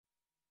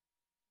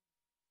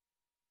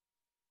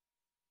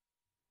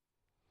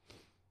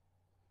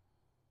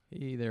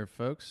Hey there,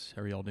 folks.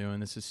 How are y'all doing?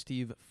 This is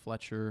Steve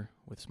Fletcher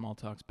with Small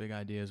Talks Big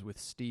Ideas with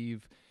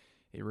Steve,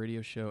 a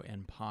radio show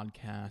and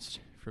podcast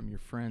from your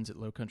friends at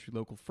Low Country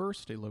Local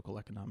First, a local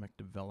economic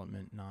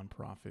development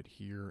nonprofit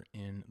here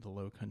in the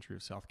Low Country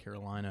of South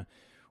Carolina.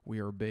 We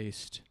are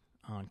based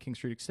on King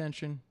Street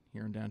Extension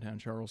here in downtown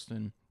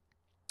Charleston,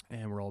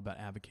 and we're all about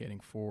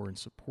advocating for and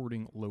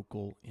supporting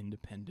local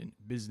independent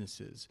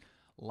businesses,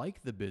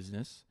 like the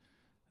business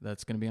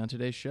that's going to be on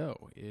today's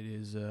show. It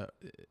is a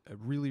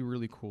really,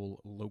 really cool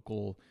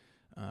local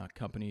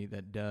company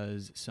that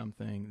does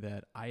something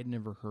that I had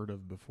never heard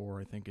of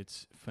before. I think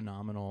it's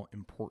phenomenal,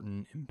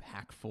 important,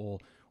 impactful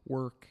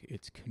work.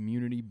 It's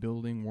community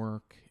building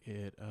work.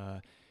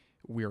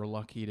 We are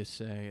lucky to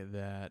say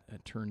that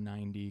Turn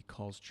 90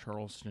 calls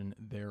Charleston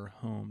their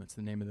home. It's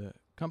the name of the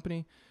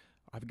company.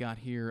 I've got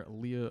here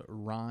Leah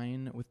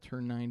Ryan with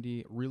Turn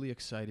 90. Really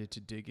excited to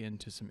dig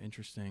into some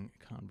interesting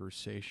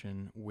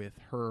conversation with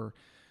her.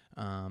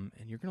 And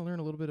you're going to learn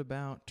a little bit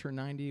about Turn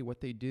 90, what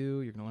they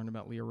do. You're going to learn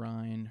about Leah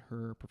Ryan,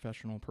 her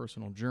professional,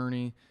 personal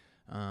journey.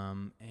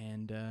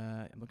 And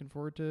I'm looking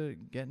forward to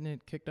getting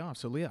it kicked off.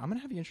 So, Leah, I'm going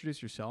to have you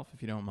introduce yourself,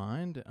 if you don't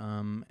mind.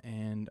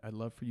 And I'd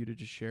love for you to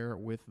just share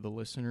with the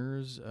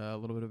listeners a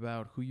little bit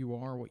about who you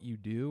are, what you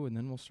do, and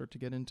then we'll start to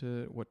get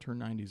into what Turn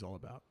 90 is all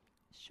about.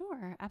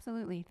 Sure,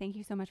 absolutely. Thank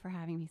you so much for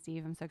having me,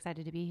 Steve. I'm so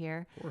excited to be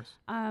here. Of course.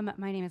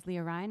 My name is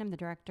Leah Ryan. I'm the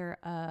Director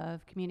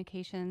of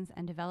Communications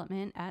and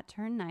Development at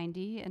Turn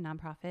 90, a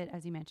nonprofit,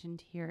 as you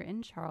mentioned, here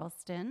in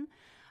Charleston.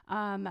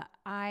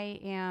 I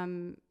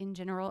am, in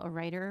general, a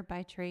writer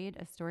by trade,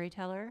 a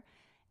storyteller,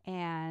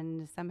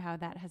 and somehow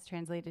that has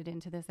translated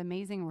into this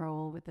amazing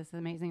role with this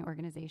amazing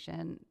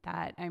organization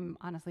that I'm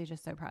honestly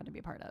just so proud to be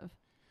a part of.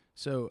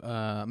 So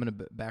I'm going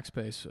to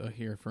backspace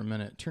here for a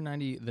minute. Turn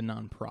 90, the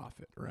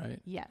nonprofit, right?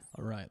 Yes.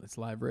 All right. It's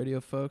live radio,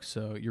 folks.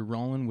 So you're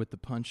rolling with the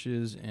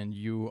punches, and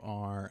you're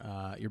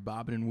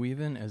bobbing and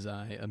weaving as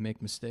I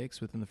make mistakes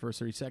within the first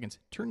 30 seconds.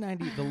 Turn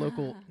 90, the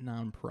local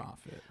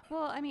nonprofit.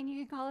 Well, I mean,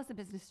 you can call us a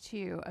business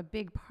too. A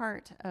big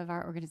part of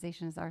our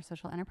organization is our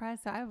social enterprise.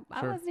 So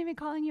I Sure. wasn't even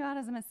calling you out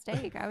as a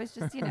mistake. I was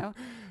just,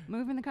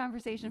 moving the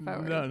conversation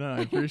forward. No,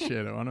 I appreciate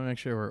it. I want to make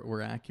sure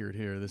we're accurate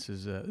here. This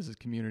is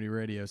community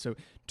radio. So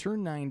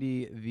Turn 90,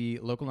 the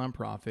local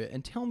nonprofit,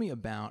 and tell me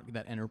about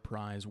that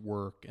enterprise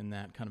work and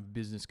that kind of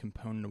business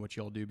component of what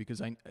y'all do,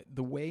 because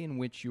the way in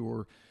which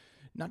you're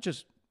not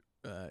just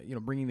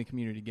bringing the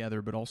community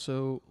together, but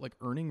also like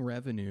earning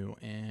revenue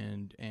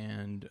and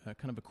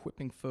kind of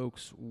equipping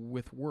folks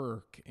with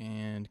work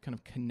and kind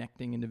of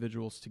connecting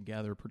individuals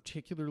together,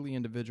 particularly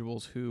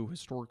individuals who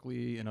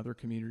historically in other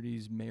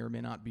communities may or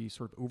may not be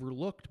sort of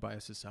overlooked by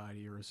a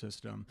society or a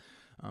system,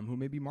 who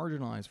may be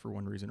marginalized for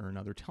one reason or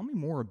another. Tell me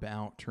more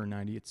about Turn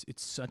 90.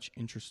 It's such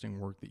interesting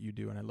work that you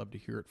do, and I'd love to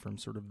hear it from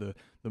sort of the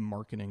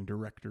marketing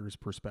director's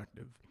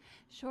perspective.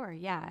 Sure.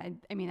 Yeah.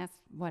 I mean, that's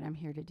what I'm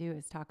here to do,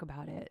 is talk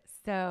about it.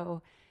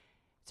 So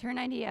Turn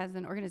 90 as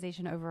an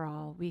organization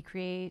overall, we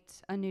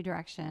create a new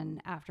direction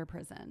after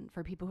prison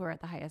for people who are at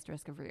the highest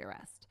risk of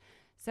rearrest.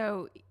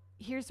 So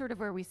here's sort of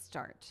where we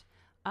start.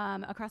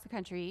 Across the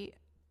country,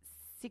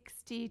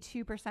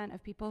 62%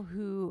 of people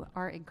who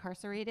are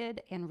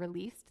incarcerated and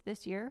released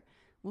this year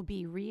will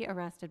be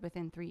rearrested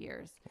within 3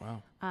 years.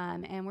 Wow.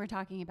 And we're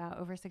talking about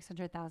over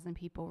 600,000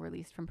 people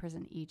released from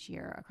prison each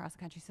year across the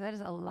country. So that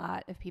is a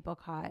lot of people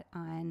caught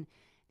on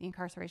the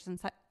incarceration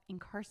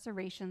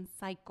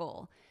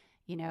cycle.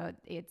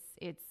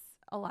 It's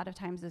a lot of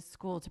times a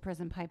school to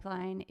prison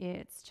pipeline.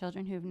 It's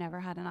children who've never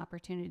had an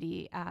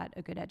opportunity at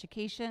a good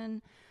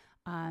education,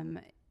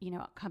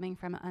 coming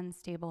from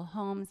unstable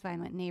homes,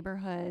 violent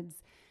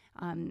neighborhoods.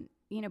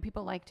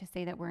 People like to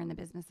say that we're in the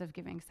business of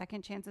giving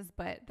second chances,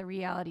 but the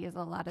reality is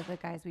a lot of the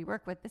guys we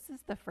work with, this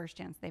is the first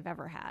chance they've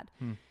ever had.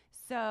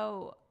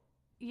 So,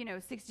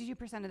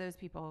 62% of those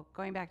people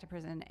going back to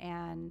prison,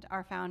 and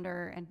our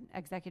founder and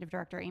executive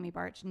director, Amy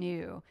Barch,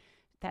 knew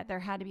that there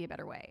had to be a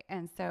better way.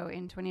 And so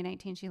in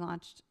 2019, she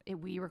launched it.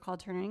 We were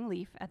called Turning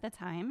Leaf at the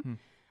time.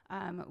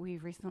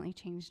 We've recently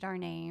changed our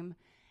name,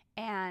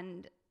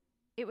 and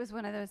it was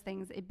one of those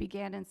things. It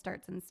began in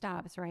starts and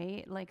stops,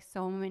 right? Like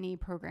so many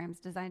programs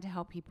designed to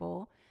help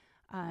people.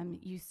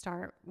 You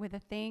start with a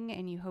thing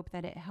and you hope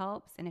that it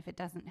helps. And if it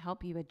doesn't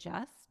help, you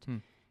adjust.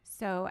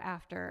 So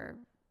after,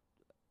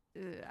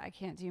 I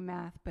can't do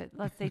math, but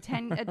let's say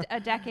a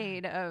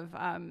decade of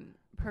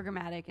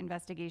programmatic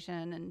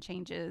investigation and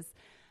changes,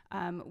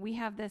 we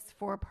have this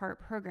 4-part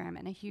program,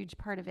 and a huge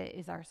part of it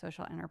is our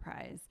social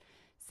enterprise.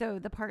 So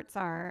the parts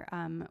are,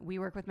 we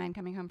work with men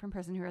coming home from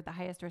prison who are at the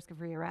highest risk of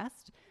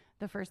rearrest.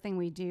 The first thing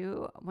we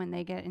do when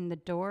they get in the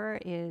door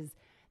is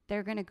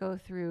they're going to go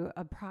through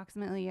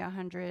approximately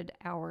 100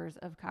 hours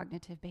of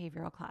cognitive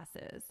behavioral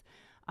classes.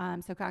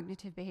 So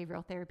cognitive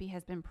behavioral therapy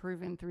has been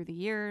proven through the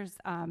years.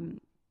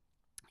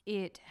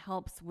 It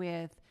helps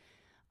with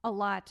a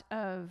lot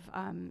of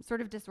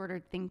sort of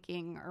disordered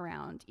thinking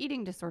around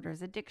eating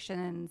disorders,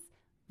 addictions,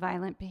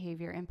 violent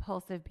behavior,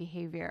 impulsive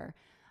behavior,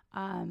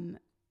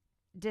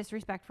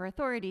 disrespect for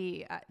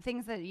authority,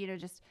 things that,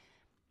 just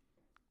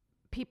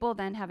people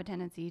then have a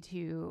tendency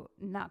to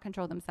not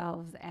control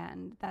themselves,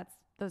 and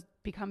those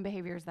become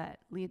behaviors that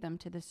lead them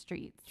to the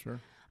streets. Sure.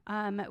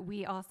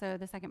 We also,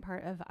 the second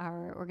part of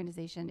our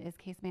organization is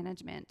case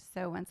management.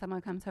 So when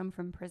someone comes home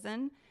from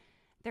prison,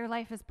 their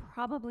life is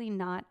probably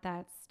not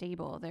that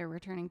stable. They're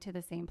returning to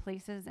the same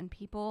places and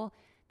people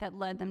that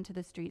led them to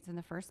the streets in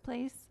the first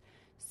place.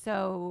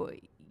 So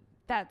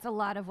that's a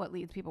lot of what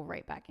leads people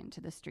right back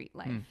into the street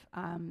life.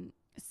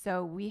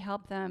 So we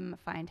help them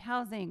find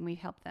housing. We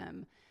help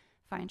them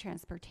find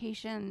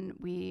transportation.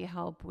 We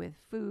help with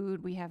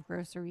food. We have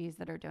groceries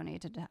that are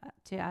donated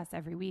to us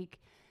every week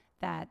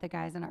that the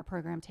guys in our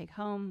program take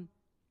home.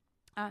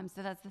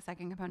 So that's the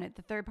second component.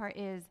 The third part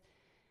is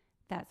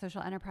that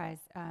social enterprise.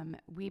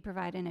 We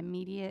provide an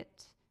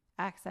immediate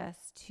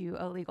access to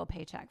a legal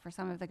paycheck. For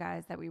some of the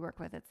guys that we work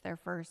with, it's their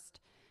first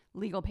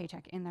legal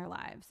paycheck in their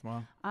lives.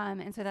 Wow.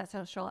 And so that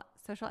social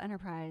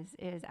enterprise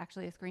is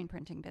actually a screen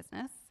printing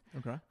business.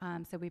 Okay.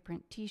 So we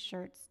print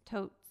T-shirts,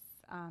 totes,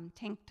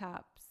 tank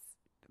tops.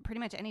 Pretty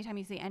much anytime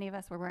you see any of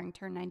us, we're wearing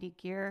Turn 90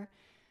 gear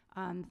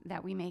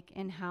that we make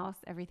in-house.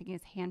 Everything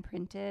is hand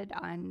printed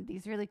on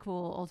these really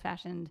cool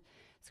old-fashioned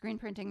screen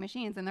printing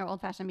machines, and they're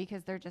old-fashioned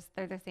because they're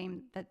the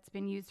same that's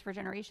been used for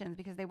generations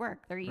because they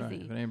work. They're easy.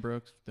 Right. If it ain't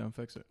broke, don't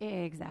fix it.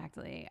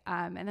 Exactly.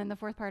 And then the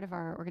fourth part of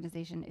our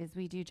organization is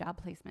we do job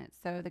placement.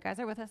 So the guys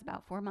are with us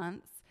about 4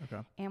 months.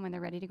 Okay. And when they're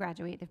ready to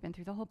graduate, they've been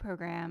through the whole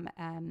program.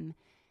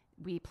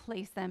 We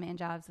place them in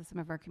jobs with some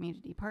of our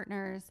community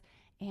partners,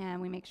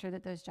 and we make sure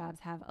that those jobs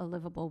have a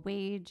livable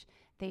wage,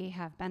 they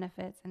have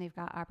benefits, and they've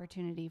got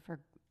opportunity for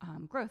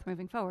growth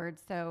moving forward.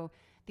 So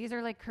these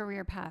are like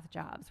career path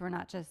jobs. We're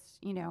not just,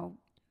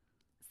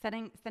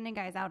 sending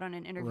guys out on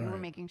an interview. Right. We're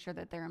making sure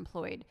that they're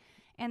employed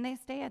and they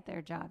stay at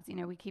their jobs.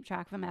 We keep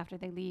track of them after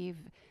they leave.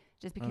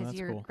 Just because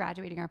you're cool.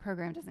 graduating our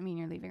program doesn't mean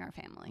you're leaving our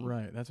family.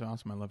 Right. That's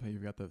awesome. I love how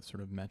you've got the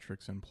sort of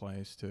metrics in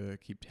place to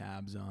keep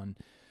tabs on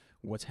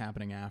what's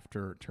happening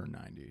after Turn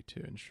 90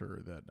 to ensure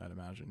that, I'd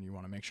imagine you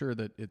want to make sure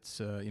that it's,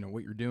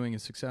 what you're doing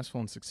is successful,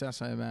 and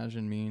success, I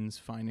imagine, means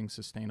finding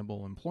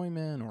sustainable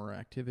employment or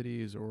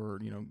activities, or,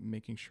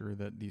 making sure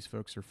that these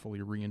folks are fully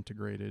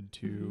reintegrated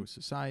to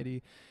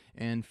society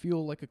and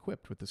feel like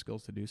equipped with the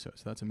skills to do so.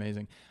 So that's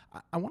amazing.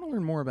 I want to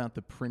learn more about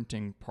the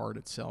printing part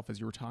itself. As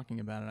you were talking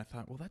about it, I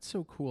thought, well, that's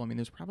so cool. I mean,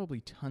 there's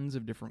probably tons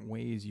of different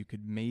ways you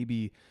could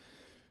maybe,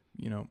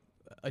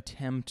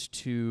 attempt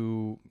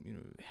to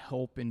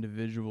help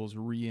individuals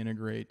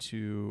reintegrate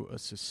to a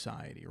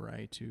society,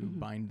 right? To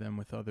bind them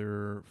with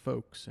other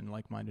folks and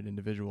like-minded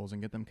individuals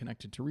and get them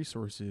connected to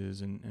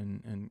resources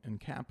and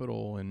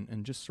capital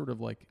and just sort of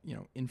like,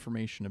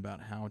 information about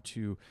how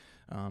to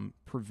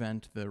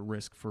prevent the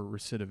risk for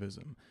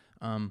recidivism.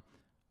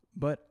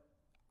 But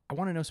I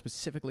want to know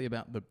specifically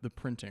about the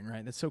printing,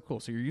 right? That's so cool.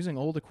 So you're using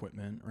old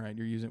equipment, right?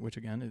 You're using, which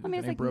again, if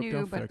it ain't broke,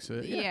 don't fix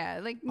it. Yeah,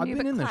 like new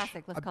but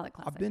classic. Let's call it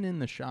classic. I've been in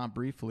the shop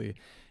briefly,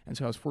 and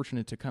so I was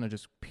fortunate to kind of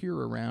just peer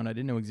around. I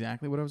didn't know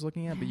exactly what I was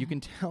looking at, but you can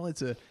tell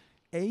it's a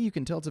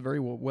very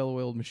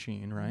well-oiled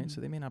machine, right?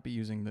 So they may not be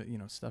using the,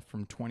 stuff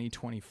from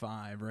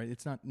 2025, right?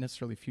 It's not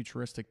necessarily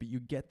futuristic, but you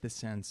get the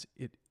sense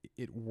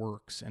it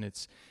works, and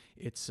it's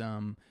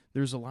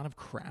there's a lot of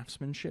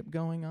craftsmanship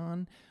going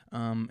on,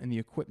 and the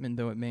equipment,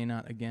 though it may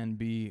not again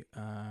be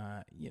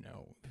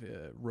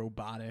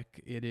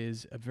robotic, it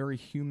is a very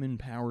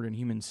human-powered and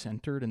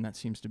human-centered, and that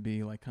seems to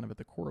be like kind of at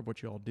the core of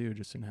what you all do,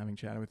 just in having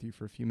chatted with you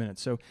for a few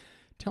minutes. So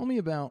tell me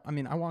about,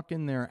 I walk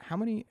in there, how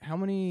many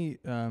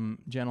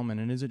gentlemen,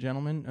 and is it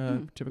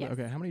gentlemen typically? Yes.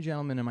 Okay, how many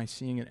gentlemen am I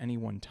seeing at any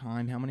one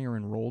time? How many are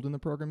enrolled in the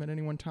program at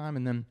any one time?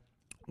 And then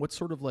what's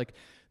sort of like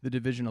the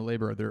division of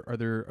labor? Are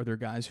there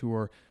guys who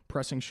are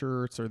pressing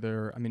shirts?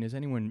 Is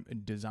anyone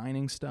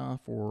designing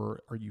stuff,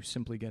 or are you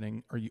simply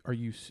are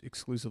you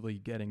exclusively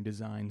getting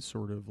designs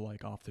sort of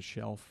like off the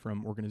shelf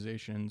from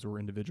organizations or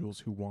individuals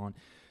who want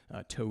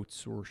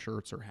totes or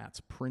shirts or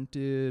hats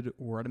printed?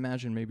 Or I'd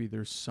imagine maybe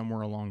there's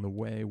somewhere along the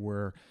way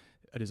where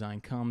a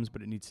design comes,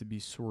 but it needs to be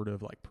sort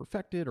of like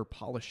perfected or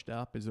polished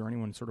up. Is there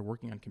anyone sort of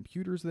working on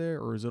computers there,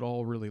 or is it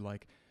all really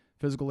like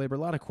physical labor? A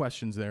lot of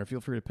questions there.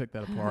 Feel free to pick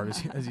that apart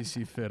as you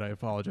see fit. I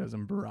apologize,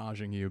 I'm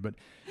barraging you, but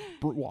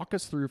walk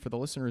us through, for the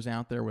listeners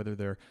out there, whether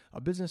they're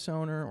a business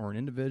owner or an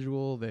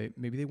individual,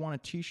 maybe they want a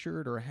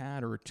t-shirt or a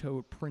hat or a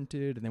tote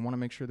printed, and they want to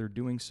make sure they're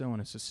doing so in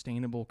a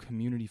sustainable,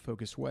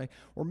 community-focused way,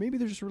 or maybe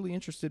they're just really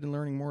interested in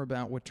learning more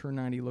about what Turn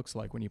 90 looks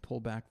like when you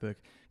pull back the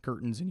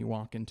curtains and you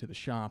walk into the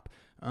shop.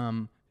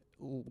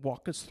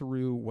 Walk us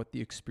through what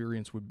the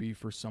experience would be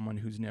for someone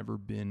who's never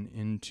been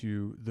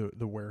into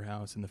the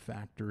warehouse and the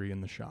factory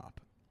and the shop.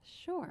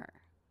 Sure.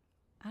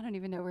 I don't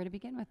even know where to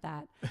begin with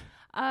that.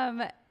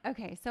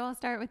 Okay, so I'll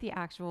start with the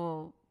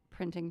actual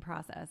printing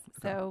process.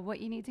 Okay. So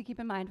what you need to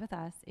keep in mind with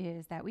us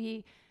is that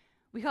we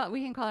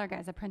can call our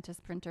guys apprentice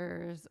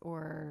printers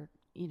or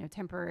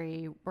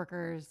temporary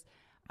workers.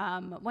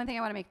 One thing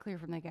I want to make clear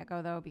from the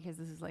get-go, though, because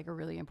this is like a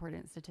really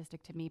important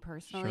statistic to me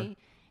personally,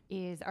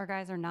 is our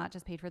guys are not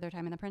just paid for their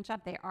time in the print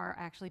shop. They are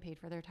actually paid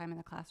for their time in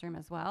the classroom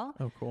as well.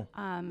 Oh, cool.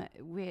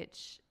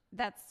 Which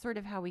that's sort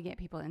of how we get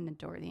people in the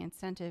door. The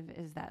incentive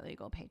is that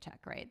legal paycheck,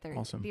 right?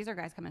 Awesome. These are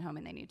guys coming home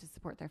and they need to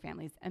support their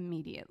families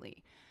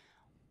immediately.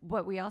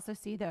 What we also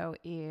see, though,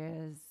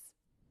 is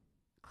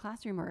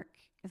classroom work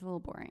is a little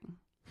boring.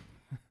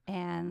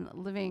 And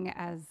living,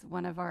 as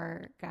one of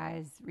our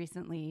guys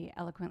recently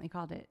eloquently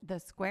called it, the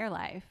square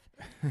life,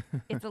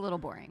 it's a little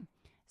boring.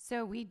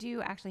 So we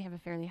do actually have a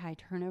fairly high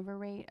turnover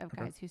rate of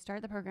guys who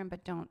start the program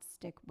but don't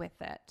stick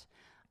with it.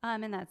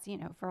 And that's,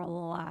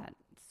 for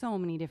so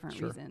many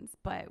different reasons.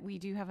 But we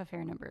do have a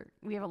fair number.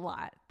 We have a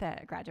lot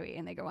that graduate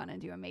and they go on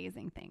and do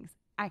amazing things.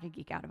 I could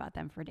geek out about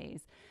them for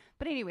days.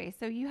 But anyway,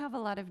 so you have a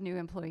lot of new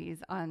employees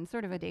on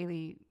sort of a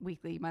daily,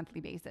 weekly, monthly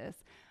basis.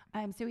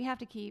 So we have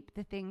to keep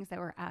the things that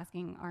we're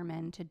asking our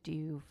men to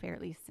do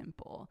fairly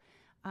simple.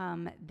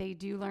 They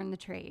do learn the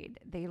trade.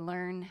 They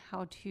learn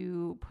how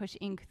to push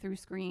ink through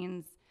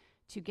screens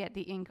to get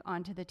the ink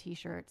onto the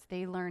t-shirts.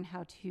 They learn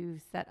how to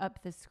set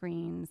up the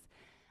screens,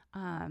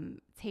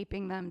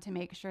 taping them to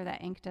make sure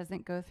that ink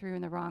doesn't go through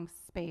in the wrong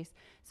space.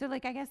 So I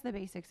guess the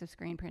basics of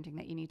screen printing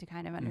that you need to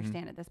kind of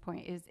understand at this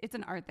point is it's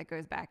an art that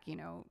goes back,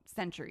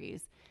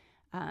 centuries.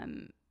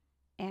 And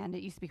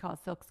it used to be called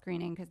silk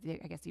screening because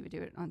I guess you would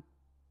do it on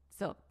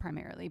silk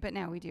primarily, but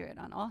now we do it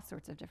on all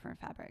sorts of different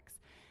fabrics.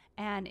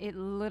 And it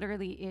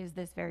literally is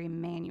this very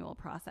manual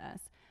process.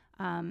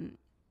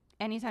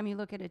 Anytime you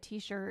look at a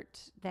t-shirt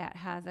that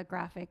has a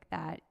graphic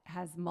that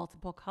has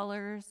multiple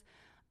colors,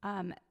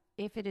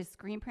 if it is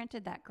screen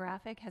printed, that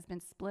graphic has been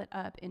split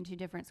up into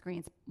different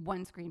screens,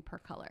 one screen per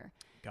color.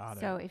 Got it.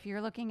 So if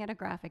you're looking at a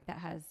graphic that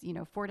has,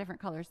 4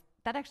 different colors,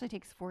 that actually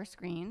takes 4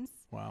 screens.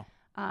 Wow.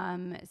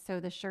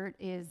 So the shirt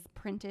is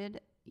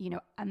printed,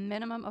 a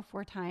minimum of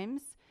 4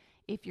 times.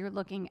 If you're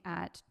looking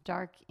at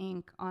dark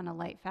ink on a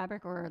light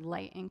fabric or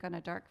light ink on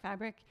a dark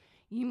fabric,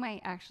 you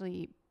might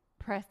actually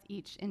press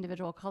each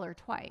individual color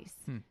twice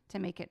to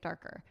make it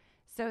darker.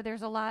 So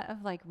there's a lot of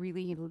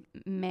really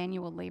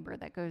manual labor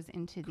that goes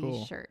into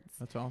these shirts.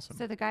 That's awesome.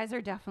 So the guys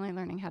are definitely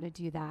learning how to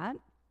do that.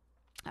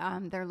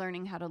 They're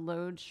learning how to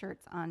load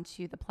shirts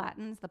onto the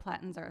platens. The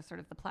platens are sort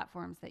of the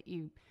platforms that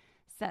you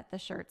set the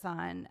shirts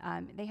on.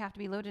 They have to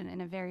be loaded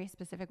in a very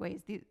specific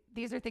ways.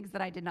 These are things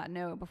that I did not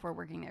know before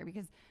working there,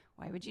 because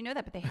why would you know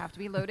that? But they have to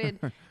be loaded,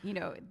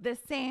 the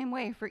same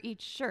way for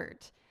each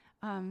shirt.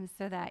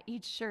 So that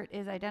each shirt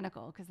is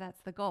identical, because that's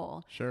the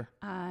goal. Sure.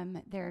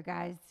 There are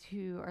guys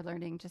who are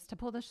learning just to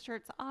pull the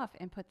shirts off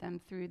and put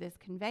them through this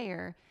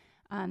conveyor.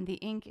 The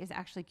ink is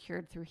actually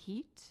cured through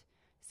heat.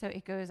 So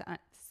it goes on,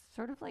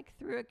 sort of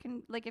through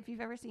like if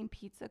you've ever seen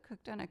pizza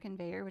cooked on a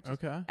conveyor, which is,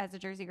 as a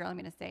Jersey girl, I'm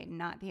going to say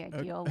not the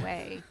ideal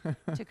way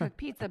to cook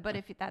pizza. But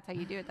if that's how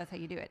you do it, that's how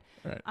you do it.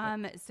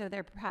 Right. So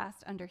they're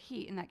passed under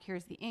heat, and that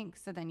cures the ink.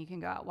 So then you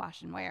can go out,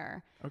 wash and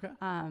wear. Okay.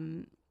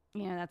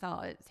 That's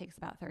all. It takes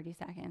about 30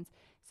 seconds.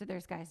 So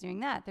there's guys doing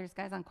that. There's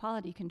guys on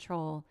quality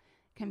control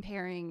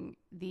comparing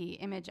the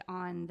image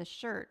on the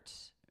shirt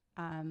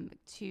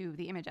to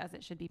the image as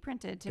it should be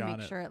printed to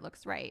make sure it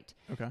looks right.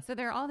 Okay. So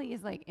there are all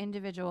these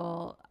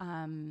individual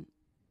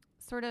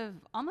sort of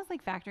almost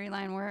like factory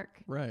line work.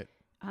 Right.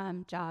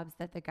 Jobs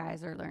that the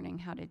guys are learning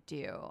how to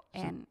do.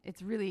 And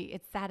it's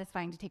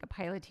satisfying to take a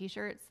pile of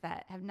t-shirts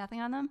that have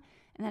nothing on them.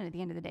 And then at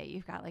the end of the day,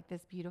 you've got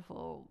this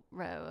beautiful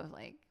row of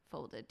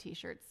folded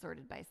t-shirts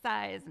sorted by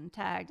size and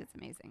tagged. It's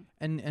amazing.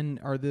 And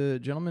are the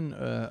gentlemen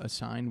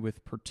assigned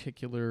with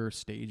particular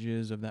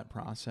stages of that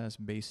process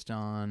based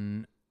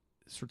on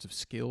sorts of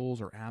skills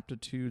or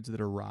aptitudes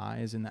that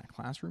arise in that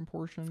classroom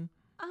portion?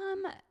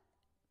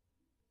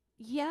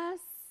 Yes,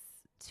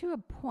 to a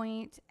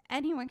point.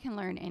 Anyone can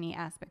learn any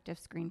aspect of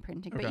screen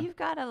printing, but you've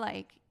got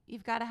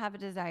to have a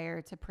desire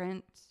to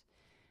print.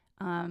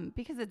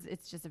 Because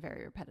it's just a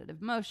very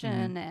repetitive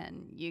motion,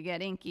 and you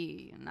get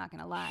inky. I'm not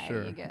going to lie.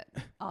 Sure. You get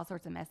all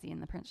sorts of messy in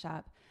the print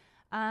shop.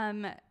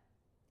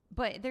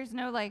 But there's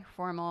no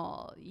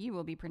formal, you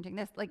will be printing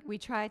this. We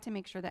try to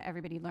make sure that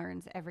everybody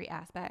learns every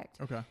aspect.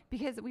 Okay.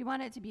 Because we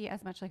want it to be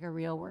as much like a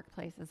real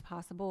workplace as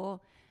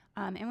possible.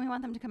 And we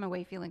want them to come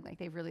away feeling like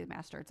they've really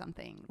mastered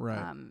something.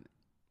 Right.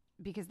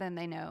 Because then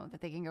they know that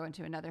they can go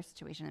into another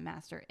situation and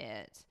master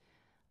it.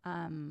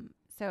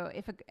 So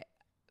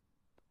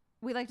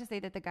we like to say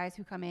that the guys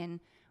who come in,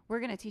 we're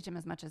going to teach them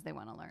as much as they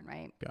want to learn,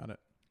 right? Got it.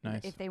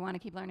 Nice. If they want to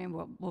keep learning,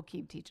 we'll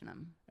keep teaching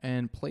them.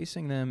 And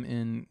placing them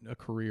in a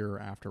career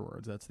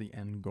afterwards, that's the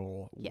end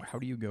goal. Yes. How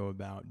do you go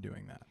about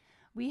doing that?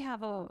 We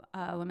have a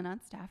woman on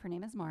staff. Her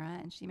name is Maura,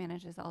 and she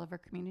manages all of our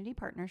community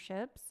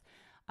partnerships.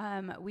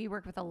 We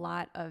work with a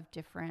lot of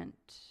different,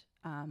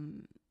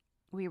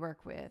 we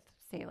work with,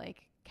 say,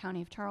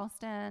 County of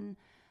Charleston,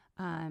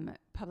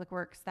 Public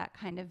Works, that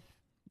kind of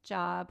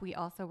job. We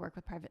also work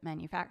with private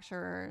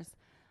manufacturers,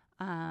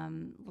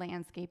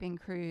 landscaping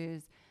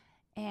crews,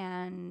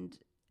 and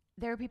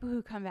there are people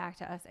who come back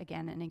to us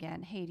again and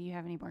again. Hey, do you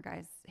have any more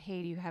guys?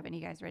 Hey, do you have any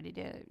guys ready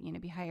to,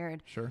 be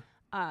hired? Sure.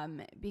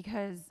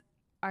 Because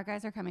our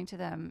guys are coming to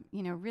them,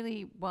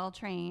 really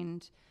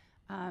well-trained.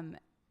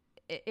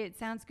 It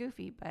sounds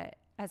goofy, but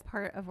as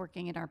part of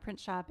working in our print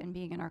shop and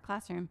being in our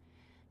classroom,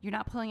 you're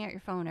not pulling out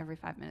your phone every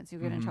 5 minutes.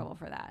 You'll get in trouble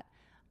for that.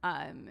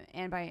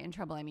 And by in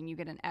trouble, I mean you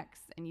get an X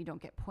and you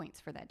don't get points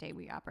for that day.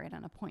 We operate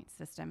on a point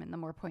system, and the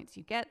more points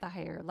you get, the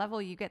higher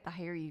level you get, the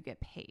higher you get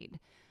paid.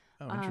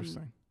 Oh,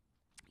 interesting.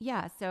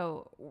 Yeah.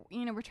 So,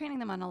 we're training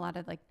them on a lot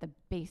of like the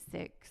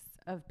basics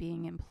of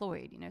being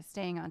employed,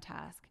 staying on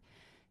task.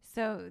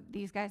 So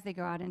these guys, they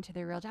go out into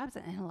their real jobs,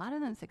 and a lot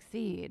of them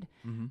succeed.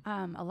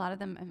 Mm-hmm. A lot of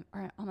them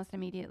are almost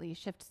immediately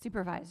shift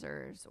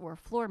supervisors or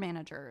floor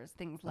managers,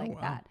 things like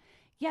that.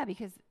 Yeah,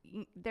 because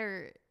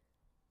they're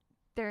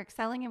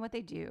excelling in what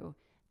they do.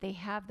 They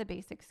have the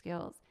basic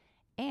skills,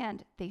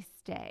 and they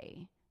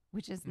stay,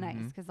 which is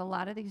nice, because a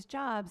lot of these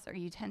jobs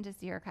you tend to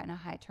see are kind of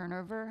high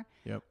turnover.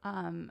 Yep.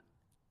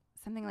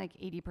 Something like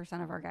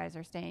 80% of our guys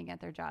are staying at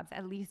their jobs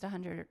at least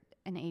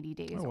 180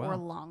 days or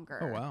longer.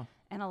 Oh, wow.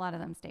 And a lot of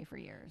them stay for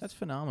years. That's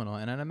phenomenal.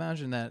 And I'd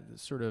imagine that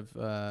sort of,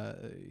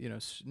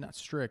 not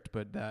strict,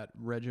 but that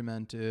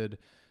regimented,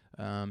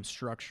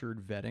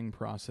 structured vetting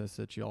process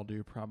that y'all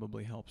do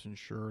probably helps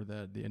ensure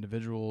that the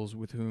individuals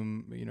with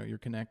whom, you're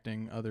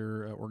connecting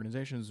other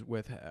organizations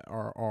with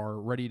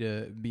are ready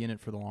to be in it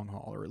for the long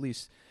haul, or at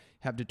least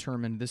have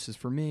determined this is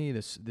for me,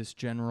 this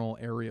general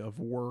area of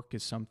work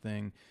is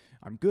something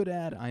I'm good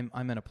at.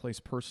 I'm in a place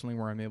personally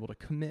where I'm able to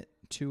commit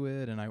to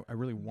it, and I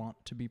really want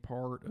to be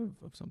part of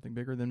something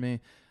bigger than me.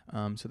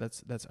 So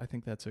that's I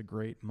think that's a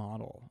great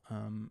model.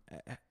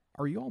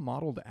 Are you all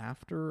modeled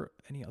after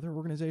any other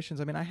organizations?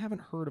 I mean, I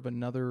haven't heard of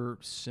another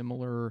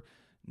similar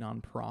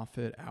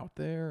nonprofit out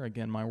there.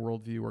 Again, my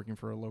worldview working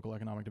for a local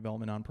economic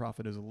development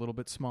nonprofit is a little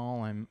bit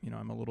small. I'm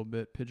a little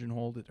bit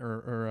pigeonholed,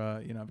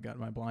 or I've got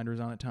my blinders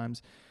on at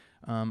times.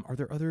 Are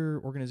there other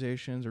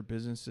organizations or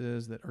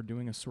businesses that are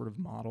doing a sort of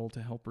model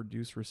to help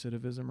reduce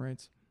recidivism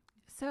rates?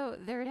 So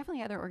there are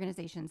definitely other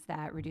organizations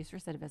that reduce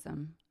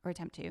recidivism or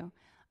attempt to.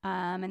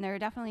 And there are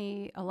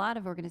definitely a lot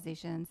of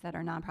organizations that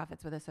are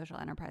nonprofits with a social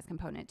enterprise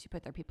component to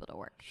put their people to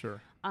work.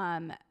 Sure.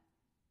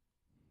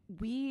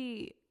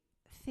 We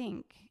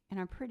think and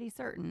are pretty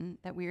certain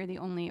that we are the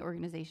only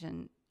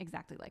organization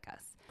exactly like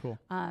us. Cool.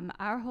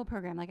 Our whole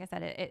program, like I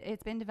said,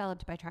 it's been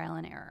developed by trial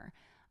and error.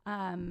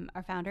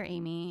 Our founder,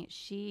 Amy,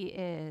 she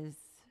is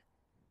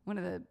one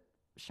of the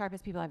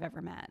sharpest people I've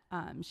ever met.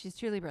 She's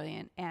truly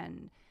brilliant,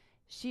 and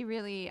she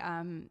really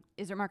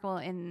is remarkable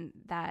in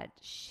that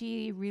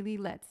she really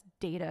lets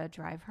data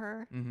drive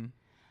her.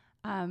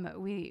 Mm-hmm.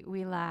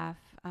 We laugh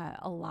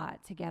a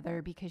lot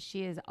together because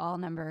she is all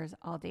numbers,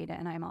 all data,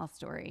 and I'm all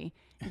story.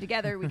 And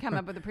together we come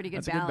up with a pretty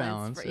good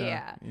balance.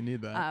 Yeah, you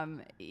need that.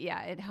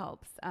 Yeah, it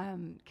helps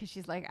because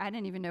she's like, I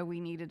didn't even know we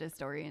needed a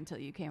story until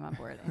you came on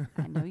board.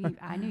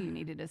 I knew you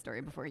needed a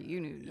story before you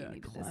knew you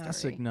needed a story.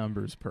 Classic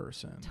numbers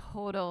person.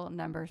 Total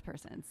numbers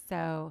person.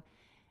 So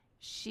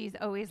she's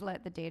always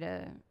let the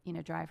data,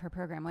 drive her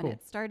program. When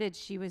it started,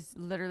 she was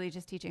literally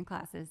just teaching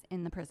classes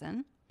in the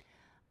prison.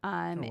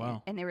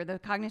 And they were the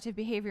cognitive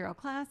behavioral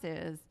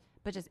classes,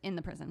 but just in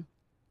the prison.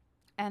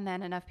 And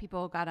then enough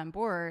people got on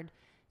board.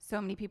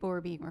 So many people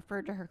were being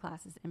referred to her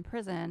classes in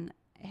prison,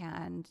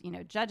 and,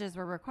 judges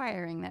were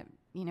requiring that,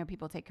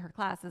 people take her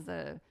class as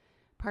a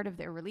part of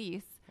their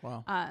release.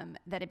 Wow.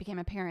 That it became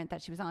apparent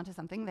that she was onto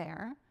something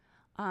there.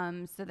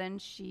 So then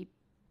she,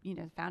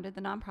 founded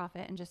the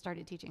nonprofit and just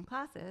started teaching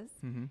classes.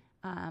 Mm-hmm.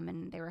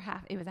 And it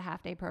was a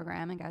half-day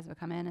program, and guys would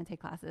come in and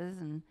take classes,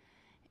 and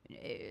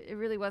it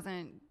really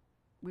wasn't,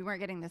 we weren't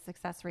getting the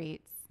success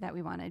rates that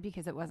we wanted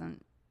because it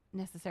wasn't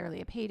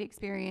necessarily a paid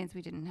experience.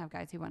 We didn't have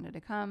guys who wanted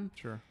to come.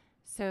 Sure.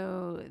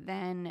 So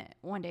then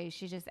one day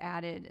she just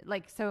added,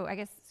 I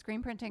guess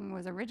screen printing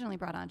was originally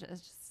brought on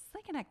as just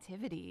like an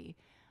activity.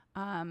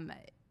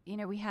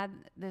 We had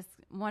this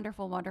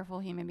wonderful, wonderful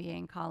human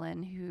being,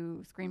 Colin,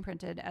 who screen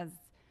printed as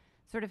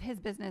sort of his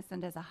business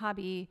and as a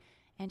hobby.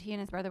 And he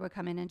and his brother would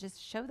come in and just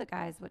show the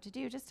guys what to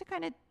do, just to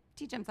kind of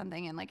teach them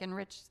something and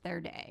enrich their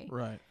day.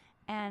 Right.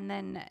 And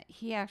then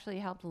he actually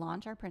helped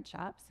launch our print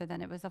shop. So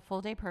then it was a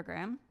full day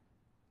program,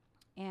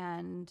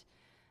 and,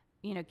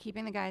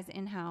 keeping the guys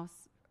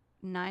in-house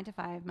 9 to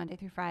 5, Monday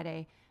through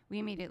Friday, we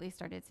immediately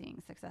started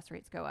seeing success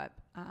rates go up.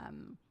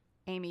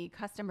 Amy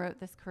custom wrote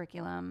this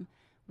curriculum.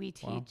 We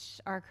teach,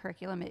 our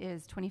curriculum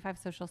is 25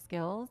 social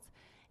skills,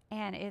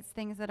 and it's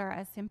things that are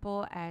as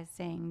simple as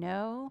saying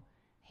no,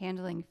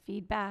 handling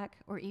feedback,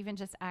 or even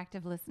just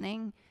active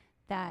listening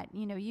that,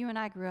 you and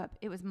I grew up,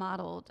 it was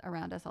modeled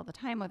around us all the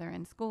time, whether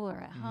in school or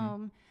at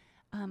home.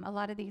 A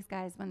lot of these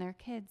guys, when they're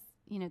kids,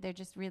 they're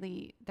just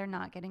really, they're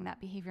not getting that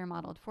behavior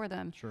modeled for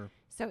them. Sure.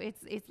 So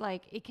it's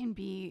like, it can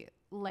be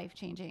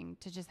life-changing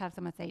to just have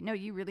someone say, no,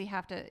 you really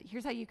have to,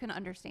 here's how you can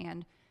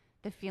understand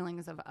the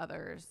feelings of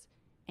others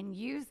and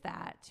use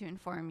that to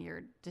inform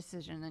your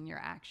decision and your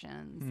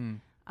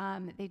actions.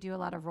 They do a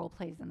lot of role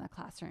plays in the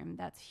classroom.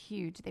 That's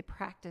huge. They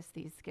practice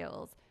these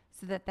skills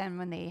so that then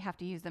when they have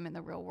to use them in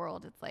the real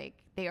world, it's like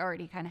they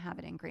already kind of have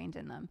it ingrained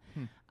in them.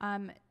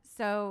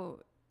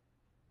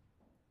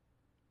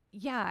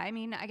 Yeah,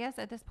 I guess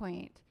at this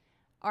point,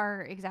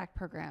 our exact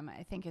program,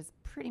 I think, is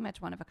pretty much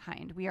one of a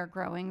kind. We are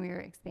growing. We are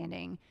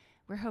expanding.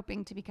 We're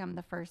hoping to become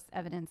the first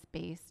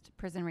evidence-based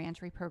prison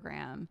reentry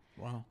program.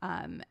 Wow.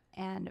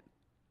 And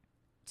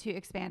to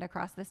expand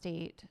across the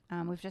state.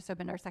 We've just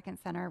opened our second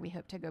center. We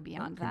hope to go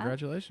beyond that.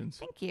 Congratulations.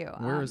 Thank you.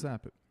 Where is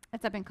that?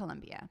 It's up in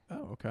Columbia.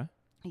 Oh, okay.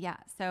 Yeah.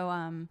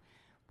 So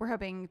we're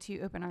hoping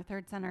to open our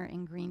third center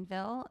in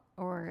Greenville,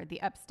 or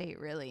the upstate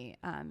really,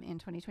 in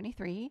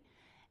 2023.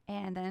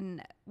 And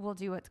then we'll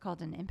do what's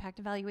called an impact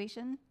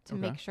evaluation to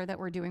make sure that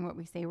we're doing what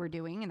we say we're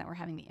doing and that we're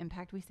having the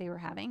impact we say we're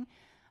having.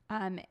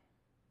 And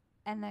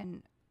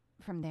then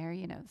from there,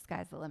 the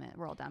sky's the limit,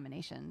 world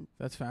domination.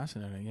 That's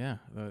fascinating. Yeah.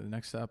 The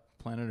next up,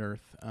 planet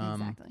Earth.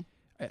 Exactly.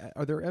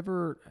 Are there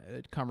ever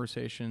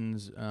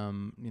conversations,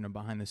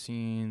 behind the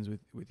scenes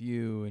with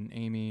you and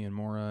Amy and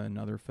Maura and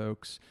other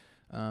folks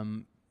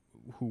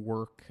who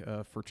work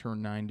for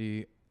Turn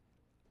 90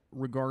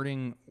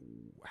 regarding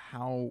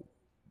how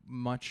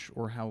much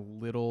or how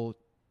little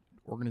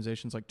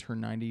organizations like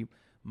Turn 90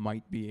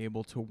 might be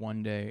able to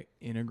one day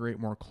integrate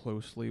more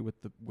closely with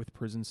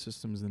prison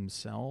systems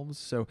themselves?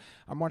 So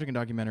I'm watching a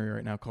documentary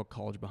right now called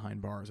College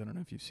Behind Bars. I don't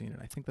know if you've seen it.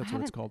 I think that's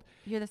what it's called.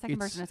 You're the second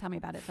person to tell me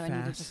about it, so I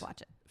need to just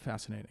watch it.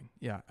 Fascinating.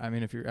 Yeah. I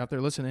mean, if you're out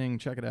there listening,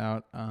 check it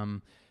out.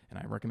 And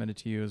I recommend it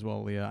to you as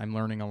well, Leah. I'm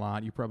learning a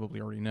lot. You probably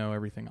already know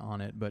everything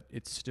on it, but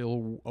it's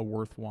still a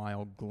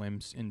worthwhile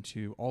glimpse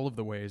into all of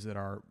the ways that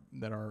our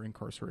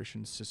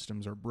incarceration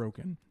systems are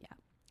broken. Yeah.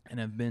 And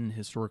have been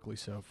historically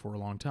so for a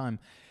long time.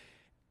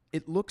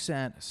 It looks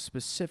at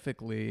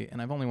specifically,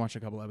 and I've only watched a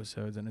couple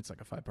episodes, and it's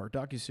like a 5-part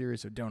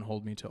docuseries, so don't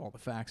hold me to all the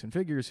facts and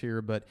figures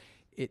here, but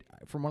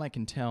from what I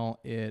can tell,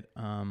 it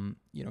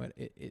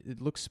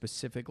looks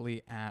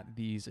specifically at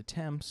these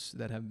attempts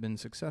that have been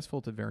successful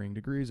to varying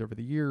degrees over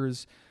the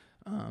years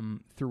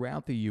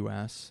throughout the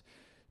U.S.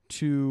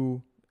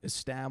 to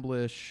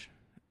establish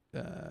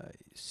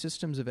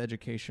systems of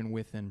education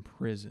within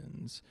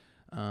prisons,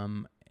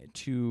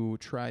 to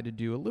try to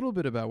do a little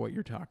bit about what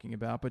you're talking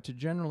about, but to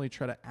generally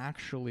try to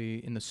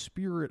actually, in the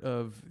spirit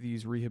of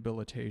these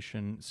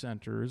rehabilitation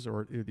centers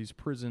or these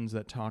prisons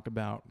that talk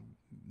about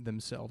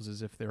themselves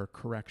as if they're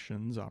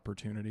corrections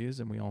opportunities,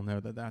 and we all know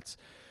that that's,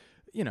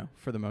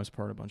 for the most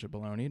part, a bunch of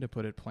baloney, to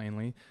put it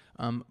plainly.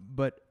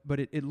 But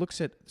it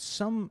looks at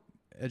some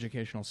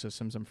educational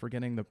systems. I'm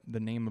forgetting the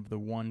name of the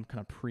one kind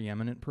of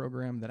preeminent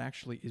program that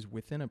actually is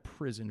within a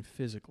prison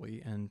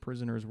physically, and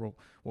prisoners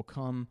will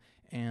come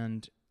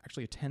and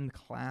actually attend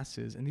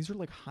classes. And these are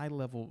like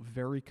high-level,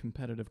 very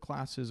competitive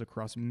classes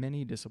across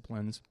many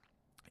disciplines.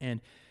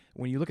 And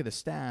when you look at the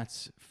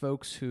stats,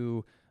 folks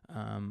who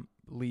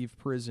leave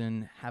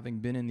prison having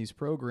been in these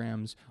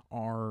programs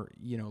are,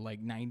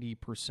 like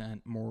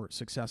 90% more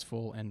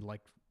successful and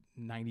like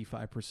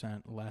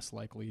 95% less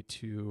likely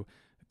to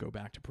go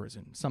back to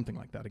prison, something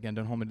like that. Again,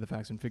 don't hold me to the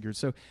facts and figures.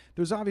 So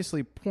there's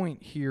obviously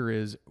point here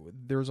is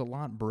there's a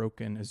lot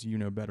broken, as you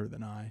know better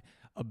than I,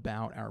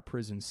 about our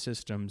prison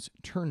systems.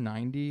 Turn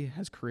 90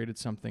 has created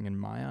something in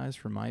my eyes,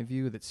 from my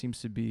view, that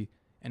seems to be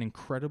an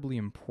incredibly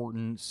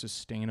important,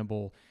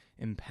 sustainable,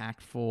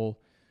 impactful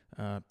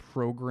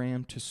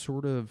program to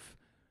sort of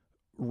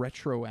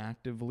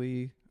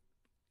retroactively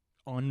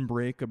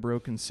unbreak a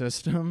broken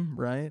system,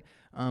 right?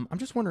 I'm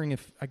just wondering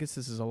if, I guess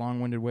this is a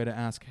long-winded way to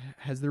ask,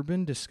 has there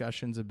been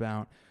discussions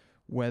about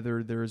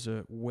whether there's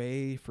a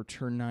way for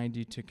Turn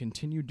 90 to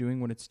continue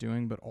doing what it's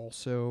doing, but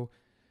also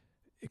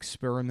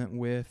experiment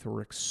with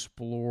or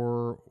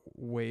explore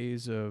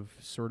ways of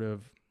sort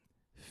of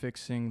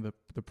fixing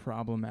the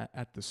problem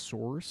at the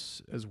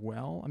source as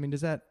well? I mean,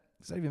 does that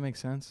even make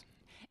sense?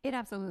 It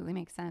absolutely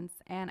makes sense,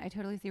 and I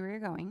totally see where you're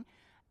going.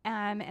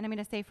 And I'm going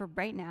to say, for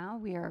right now,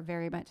 we are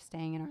very much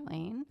staying in our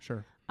lane.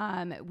 Sure.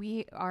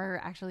 We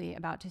are actually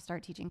about to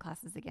start teaching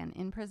classes again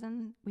in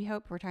prison. We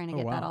hope. We're trying to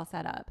get that all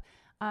set up.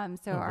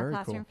 So our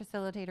classroom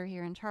facilitator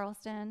here in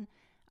Charleston,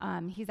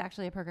 he's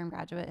actually a program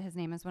graduate. His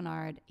name is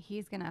Winard.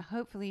 He's going to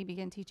hopefully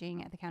begin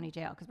teaching at the county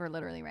jail, because we're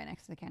literally right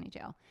next to the county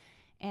jail.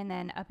 And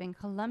then up in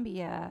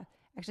Columbia,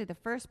 actually the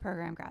first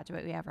program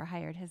graduate we ever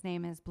hired, his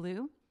name is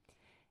Blue.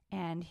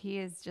 And he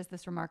is just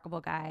this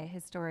remarkable guy.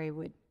 His story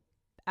would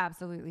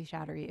absolutely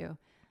shatter you.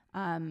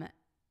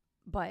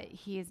 But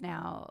he is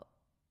now,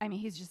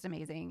 he's just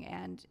amazing.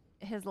 And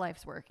his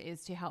life's work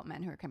is to help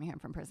men who are coming home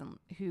from prison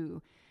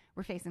who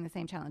were facing the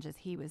same challenges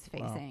he was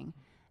facing.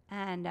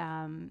 Wow.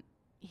 And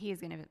he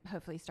is going to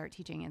hopefully start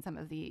teaching in some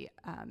of the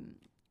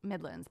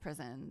Midlands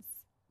prisons,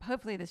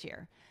 hopefully this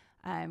year.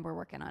 We're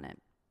working on it.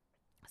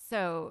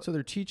 So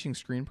they're teaching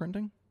screen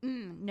printing?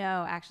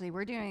 No, actually,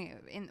 we're doing,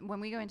 when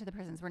we go into the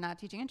prisons, we're not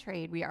teaching a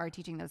trade. We are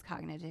teaching those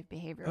cognitive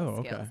behavioral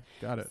skills. Okay.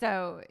 Got it.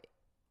 So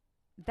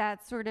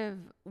that's sort of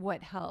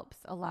what helps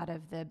a lot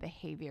of the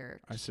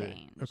behavior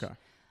change. Okay.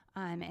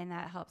 And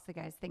that helps the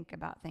guys think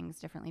about things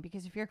differently,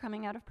 because if you're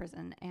coming out of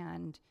prison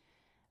and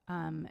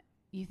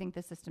you think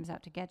the system's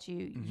out to get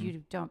you, mm-hmm.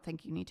 you don't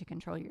think you need to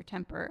control your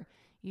temper,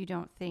 you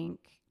don't think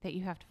that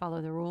you have to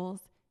follow the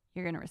rules,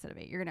 you're going to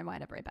recidivate. You're going to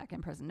wind up right back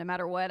in prison. No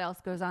matter what else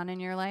goes on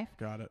in your life.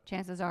 Got it.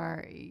 Chances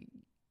are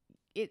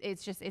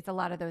it's a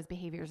lot of those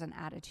behaviors and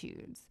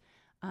attitudes.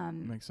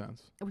 Makes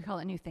sense. We call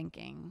it new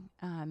thinking.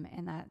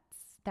 And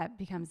that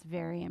becomes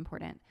very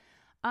important.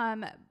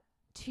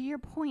 To your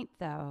point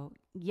though,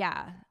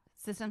 yeah,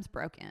 system's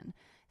broken.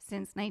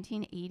 since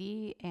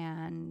 1980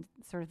 and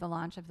sort of the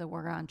launch of the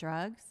war on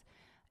drugs,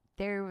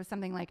 there was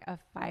something like a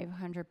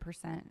 500%.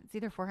 It's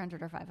either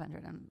 400 or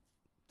 500.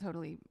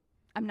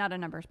 I'm not a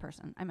numbers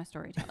person. I'm a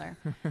storyteller.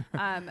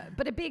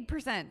 But a big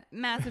percent,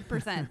 massive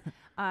percent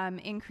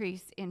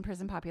increase in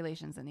prison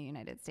populations in the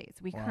United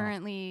States. We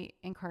currently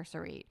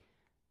incarcerate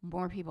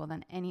more people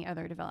than any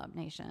other developed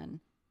nation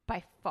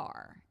by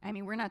far. I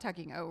mean, we're not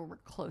talking, we're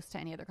close to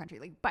any other country,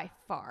 like by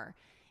far.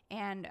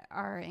 And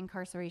our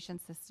incarceration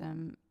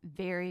system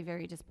very,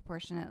 very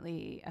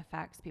disproportionately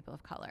affects people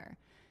of color.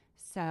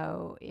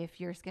 So if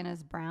your skin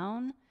is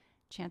brown,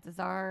 chances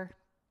are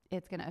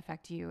it's going to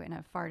affect you in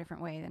a far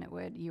different way than it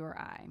would you or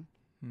I.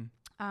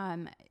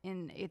 And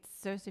it's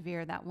so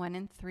severe that 1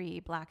 in 3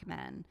 Black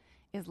men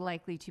is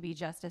likely to be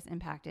just as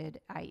impacted,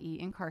 i.e.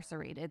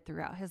 incarcerated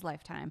throughout his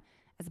lifetime,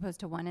 as opposed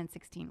to 1 in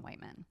 16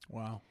 white men.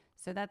 Wow.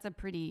 So it's a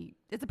pretty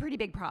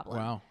big problem.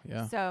 Wow.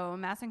 Yeah. So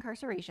mass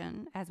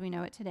incarceration, as we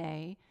know it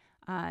today,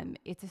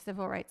 it's a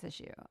civil rights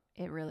issue.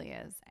 It really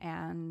is.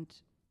 And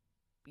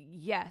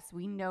yes,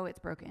 we know it's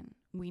broken.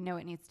 We know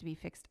it needs to be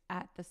fixed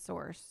at the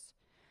source.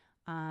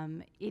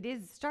 It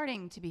is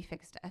starting to be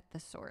fixed at the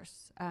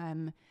source.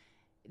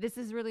 This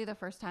is really the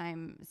first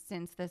time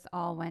since this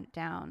all went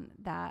down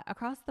that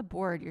across the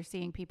board, you're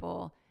seeing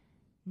people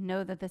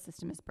know that the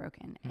system is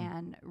broken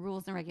and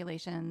rules and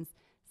regulations,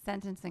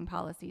 sentencing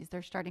policies,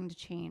 they're starting to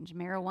change.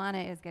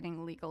 Marijuana is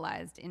getting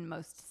legalized in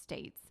most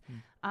states.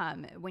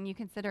 When you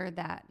consider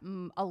that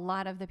a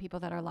lot of the people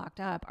that are locked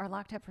up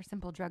for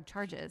simple drug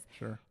charges.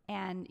 Sure.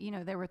 And,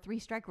 there were 3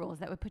 strike rules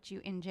that would put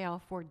you in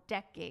jail for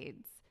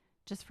decades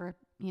just for,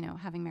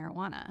 having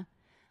marijuana.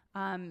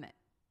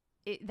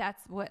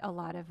 That's a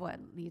lot of what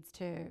leads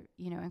to,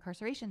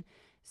 incarceration.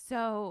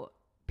 So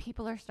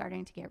people are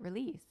starting to get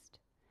released.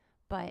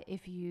 But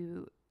if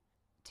you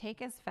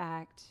take as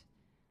fact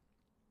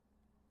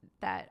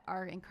that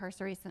our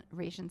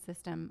incarceration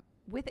system,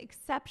 with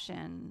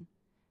exception,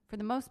 for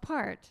the most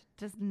part,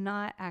 does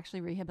not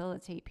actually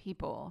rehabilitate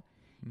people.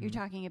 You're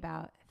talking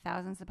about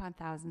thousands upon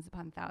thousands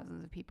upon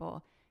thousands of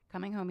people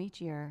coming home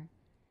each year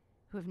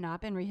who have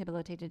not been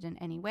rehabilitated in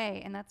any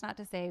way. And that's not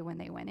to say when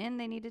they went in,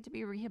 they needed to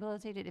be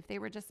rehabilitated. If they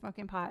were just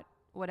smoking pot,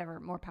 whatever,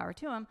 more power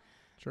to them.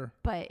 Sure.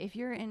 But if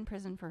you're in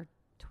prison for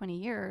 20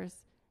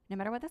 years, no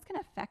matter what, that's going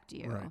to affect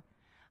you. Right.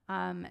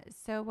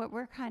 So what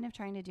we're kind of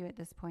trying to do at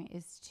this point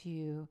is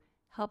to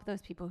help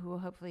those people who will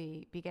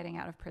hopefully be getting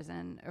out of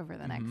prison over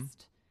the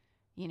next,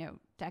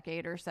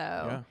 decade or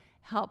so,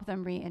 help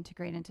them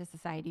reintegrate into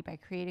society by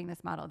creating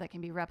this model that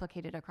can be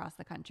replicated across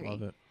the country.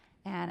 Love it.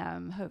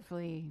 And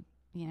hopefully,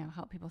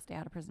 help people stay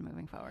out of prison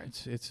moving forward.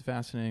 It's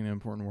fascinating and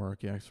important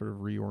work. Yeah, sort of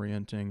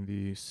reorienting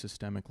the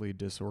systemically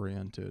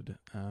disoriented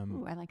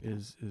Ooh, I like that.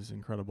 is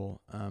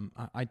incredible.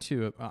 I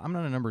too, I'm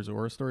not a numbers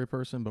or a story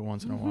person, but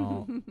once in a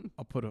while,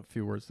 I'll put a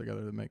few words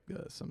together that make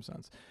some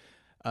sense.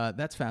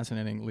 That's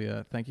fascinating,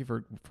 Leah. Thank you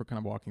for kind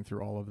of walking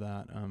through all of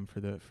that for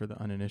the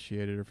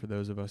uninitiated or for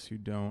those of us who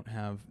don't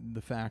have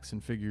the facts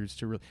and figures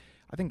to really.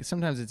 I think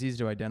sometimes it's easy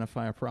to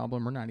identify a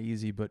problem, or not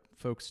easy, but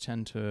folks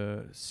tend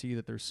to see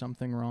that there's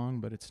something wrong,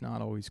 but it's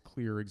not always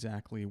clear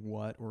exactly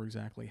what or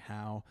exactly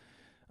how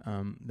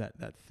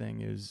that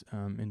thing is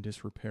in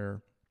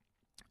disrepair.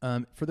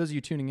 For those of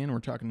you tuning in, we're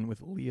talking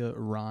with Leah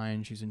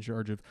Ryan. She's in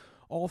charge of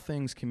all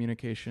things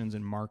communications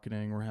and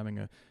marketing. We're having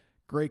a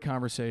great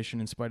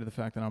conversation in spite of the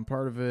fact that I'm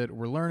part of it.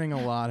 We're learning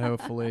a lot,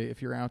 hopefully.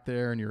 If you're out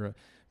there and you're a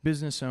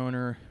business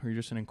owner or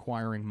you're just an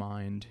inquiring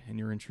mind and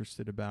you're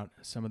interested about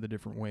some of the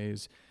different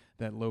ways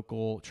that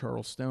local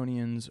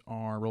Charlestonians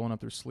are rolling up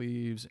their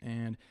sleeves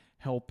and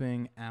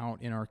helping out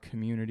in our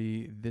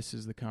community, this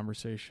is the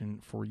conversation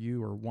for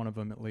you, or one of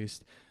them at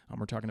least.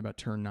 We're talking about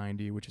Turn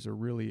 90, which is a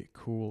really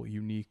cool,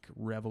 unique,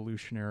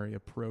 revolutionary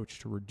approach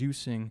to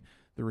reducing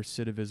the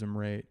recidivism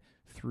rate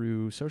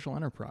through social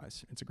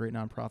enterprise. It's a great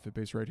nonprofit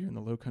based right here in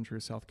the low country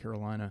of South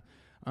Carolina.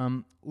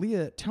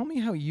 Leah, tell me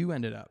how you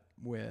ended up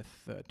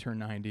with Turn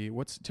 90.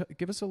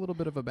 Give us a little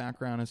bit of a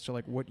background as to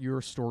like what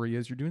your story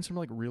is. You're doing some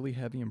like really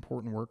heavy,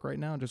 important work right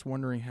now. Just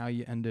wondering how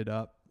you ended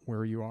up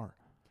where you are.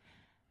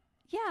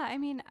 Yeah, I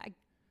mean,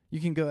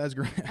 you can go as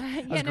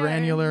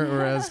granular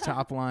or as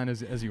top line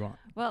as you want.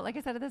 Well, like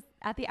I said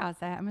at the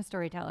outset, I'm a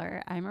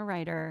storyteller. I'm a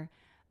writer.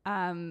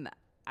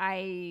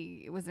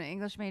 I was an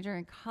English major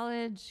in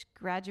college,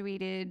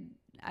 graduated.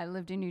 I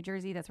lived in New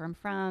Jersey. That's where I'm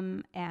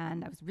from.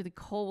 And I was really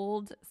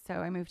cold. So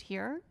I moved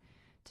here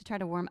to try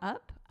to warm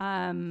up,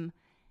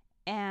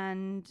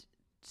 and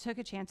took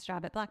a chance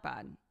job at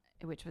Blackbaud,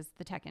 which was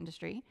the tech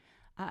industry.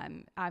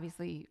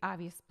 Obviously,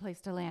 obvious place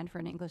to land for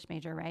an English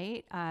major,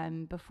 right?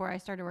 Before I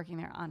started working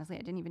there, honestly, I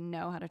didn't even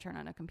know how to turn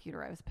on a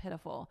computer. I was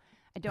pitiful.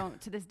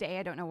 To this day,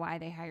 I don't know why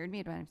they hired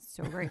me, but I'm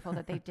so grateful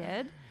that they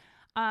did.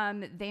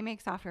 They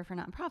make software for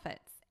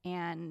nonprofits,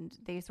 and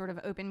they sort of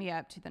opened me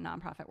up to the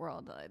nonprofit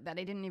world that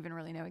I didn't even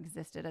really know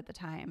existed at the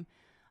time.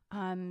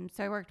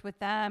 So I worked with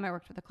them. I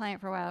worked with a client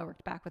for a while. I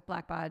worked back with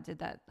Blackbaud, did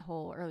that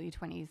whole early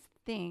 20s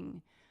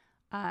thing.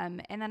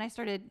 And then I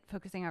started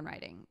focusing on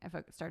writing. I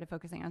started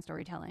focusing on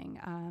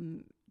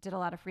storytelling. Did a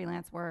lot of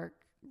freelance work,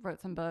 wrote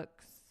some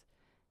books,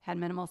 had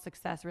minimal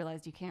success,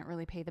 realized you can't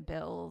really pay the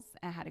bills,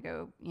 and had to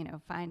go,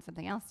 find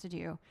something else to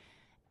do.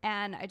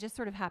 And I just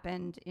sort of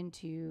happened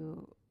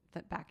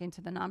back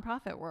into the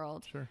nonprofit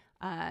world. Sure.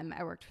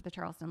 I worked for the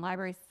Charleston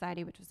Library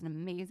Society, which was an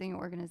amazing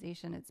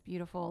organization. It's a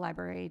beautiful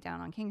library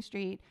down on King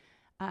Street.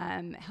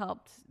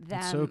 Helped them.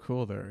 It's so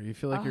cool there. You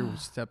feel like you're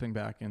stepping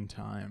back in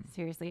time.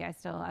 Seriously,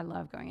 I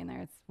love going in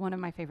there. It's one of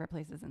my favorite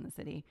places in the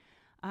city.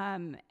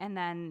 And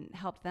then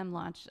helped them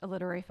launch a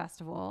literary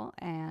festival.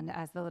 And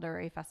as the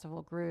literary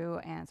festival grew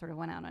and sort of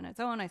went out on its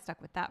own, I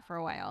stuck with that for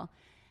a while.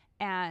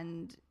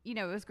 And,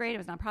 it was great. It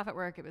was nonprofit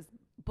work. It was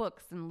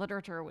books and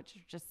literature, which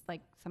are just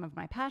like some of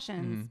my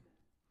passions.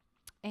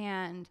 Mm-hmm.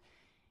 And,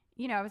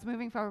 I was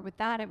moving forward with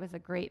that. It was a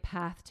great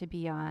path to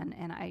be on,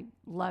 and I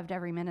loved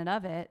every minute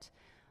of it.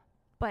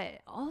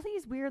 But all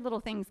these weird little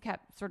things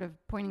kept sort of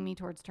pointing me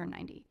towards Turn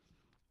 90.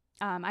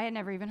 I had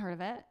never even heard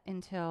of it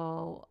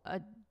until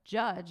a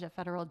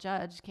federal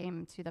judge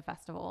came to the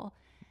festival,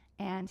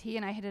 and he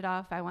and I hit it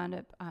off. I wound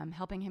up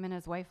helping him and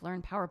his wife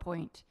learn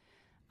PowerPoint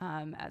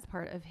as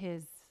part of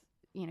his,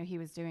 he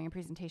was doing a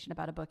presentation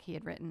about a book he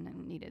had written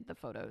and needed the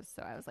photos.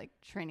 So I was like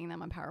training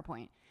them on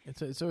PowerPoint.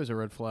 It's always a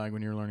red flag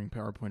when you're learning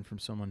PowerPoint from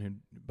someone who,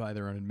 by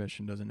their own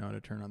admission, doesn't know how to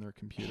turn on their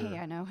computer. Hey,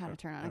 I know how to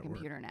turn on a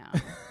computer now.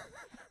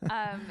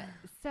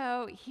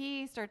 So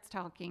he starts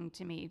talking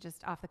to me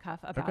just off the cuff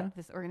about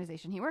this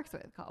organization he works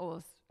with.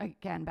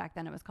 Again, back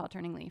then it was called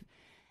Turning Leaf.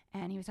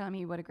 And he was telling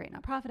me what a great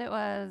nonprofit it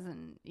was.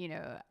 And,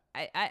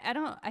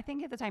 I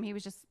think at the time he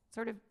was just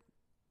sort of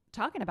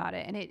talking about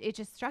it. And it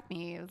just struck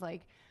me. It was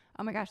like,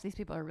 oh my gosh, these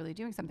people are really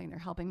doing something. They're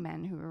helping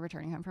men who are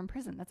returning home from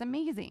prison. That's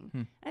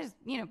amazing. I just,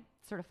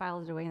 sort of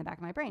filed it away in the back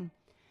of my brain.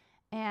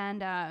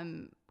 And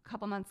a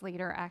couple months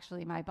later,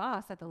 actually, my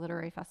boss at the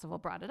literary festival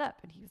brought it up.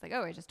 And he was like,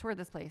 oh, I just toured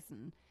this place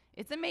and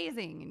it's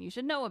amazing and you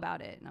should know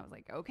about it. And I was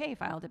like, okay,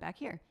 filed it back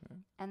here. Okay.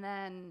 And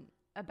then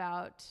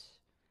about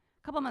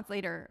a couple months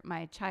later,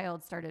 my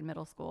child started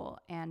middle school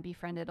and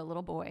befriended a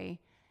little boy,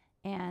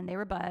 and they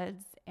were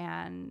buds.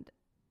 And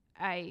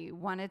I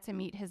wanted to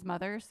meet his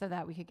mother so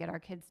that we could get our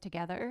kids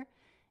together.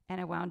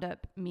 And I wound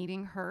up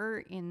meeting her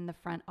in the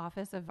front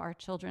office of our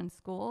children's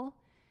school.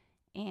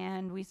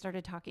 And we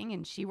started talking,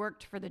 and she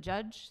worked for the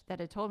judge that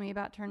had told me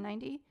about Turn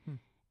 90.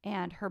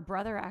 And her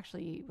brother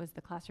actually was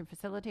the classroom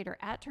facilitator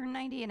at Turn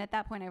 90. And at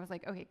that point I was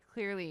like, okay,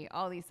 clearly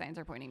all these signs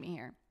are pointing me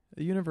here.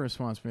 The universe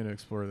wants me to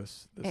explore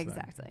this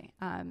exactly.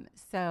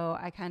 So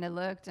I kind of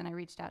looked, and I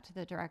reached out to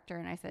the director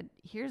and I said,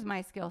 here's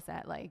my skill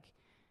set. Like,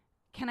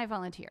 can I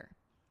volunteer?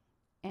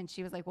 And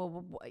she was like,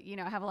 well,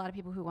 I have a lot of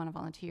people who want to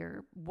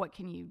volunteer. What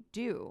can you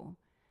do?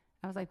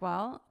 I was like,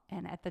 well,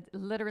 and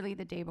literally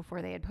the day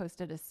before, they had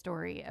posted a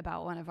story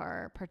about one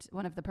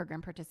of the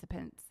program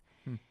participants.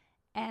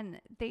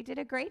 And they did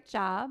a great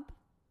job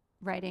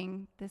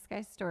writing this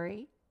guy's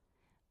story.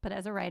 But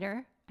as a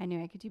writer, I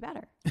knew I could do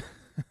better.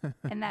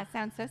 And that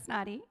sounds so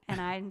snotty.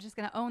 And I'm just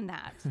going to own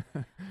that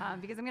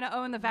because I'm going to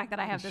own the fact that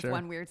I have this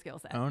one weird skill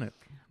set. Own it.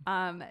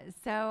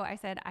 So I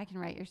said, I can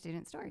write your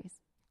student stories.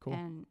 Cool.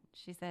 And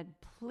she said,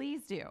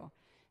 please do.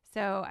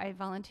 So I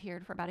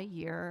volunteered for about a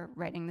year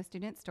writing the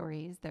student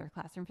stories. Their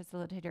classroom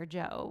facilitator,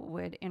 Joe,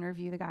 would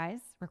interview the guys,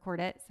 record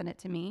it, send it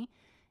to me,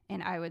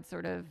 and I would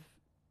sort of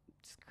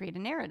just create a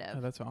narrative.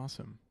 Oh, that's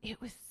awesome. It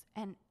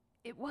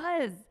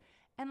was.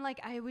 And like,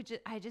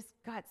 I just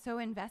got so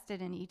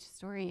invested in each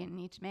story and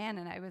each man.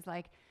 And I was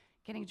like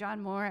getting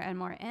drawn more and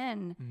more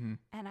in. Mm-hmm.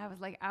 And I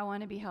was like, I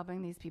want to be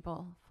helping these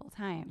people full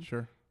time.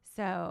 Sure.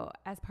 So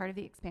as part of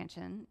the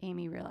expansion,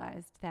 Amy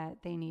realized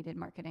that they needed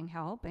marketing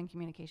help and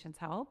communications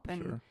help.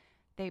 And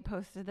they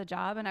posted the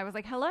job, and I was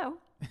like, hello,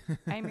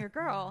 I'm your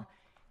girl.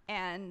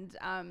 And,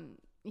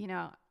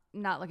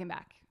 not looking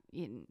back.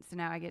 So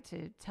now I get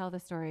to tell the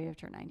story of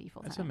Turn 90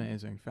 full time. That's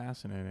amazing.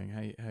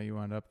 Fascinating how you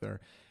wound up there.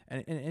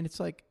 And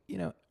it's like,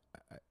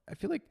 I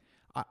feel like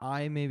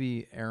I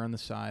maybe err on the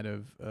side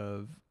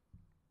of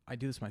I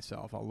do this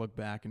myself. I'll look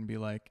back and be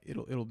like,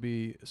 it'll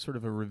be sort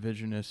of a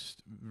revisionist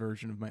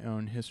version of my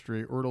own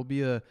history, or it'll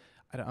be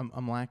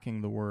I'm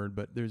lacking the word,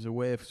 but there's a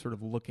way of sort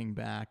of looking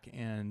back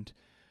and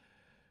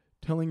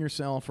telling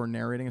yourself or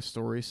narrating a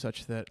story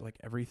such that like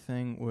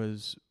everything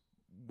was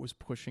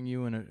pushing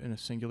you in a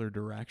singular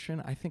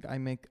direction. I think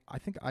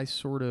I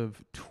sort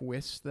of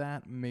twist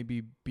that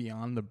maybe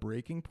beyond the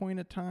breaking point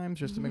at times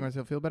just to make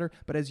myself feel better.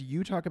 But as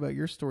you talk about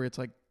your story, it's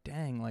like,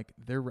 dang, like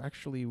there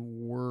actually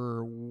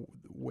were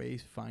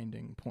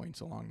way-finding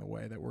points along the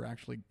way that were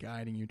actually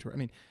guiding you to. I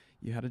mean,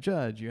 you had a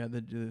judge, you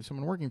had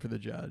someone working for the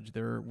judge.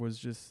 There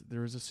was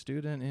a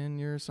student in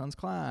your son's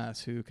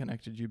class who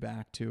connected you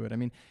back to it. I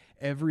mean,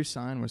 every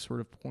sign was sort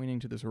of pointing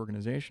to this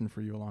organization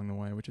for you along the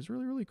way, which is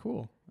really, really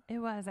cool. It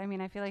was. I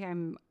mean, I feel like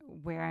I'm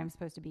where I'm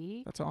supposed to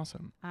be. That's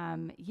awesome.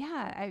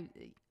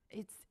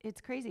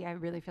 It's crazy. I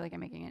really feel like I'm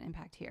making an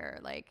impact here.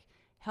 Like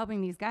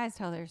helping these guys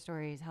tell their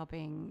stories,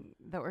 helping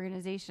the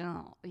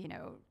organization,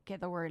 get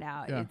the word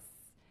out. Yeah.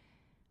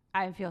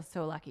 I feel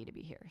so lucky to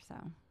be here.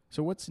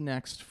 So what's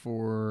next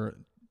for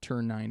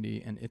Turn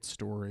 90 and its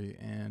story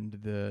and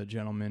the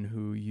gentleman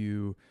who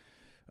you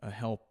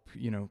help,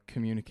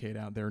 communicate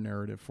out their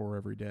narrative for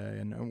every day.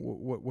 And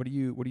what do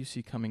you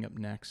see coming up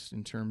next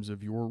in terms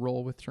of your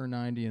role with Turn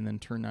 90 and then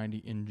Turn 90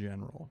 in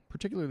general,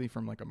 particularly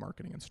from like a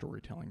marketing and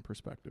storytelling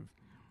perspective?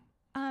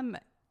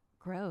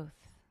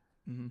 Growth.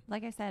 Mm-hmm.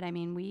 Like I said, I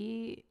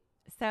mean,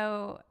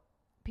 so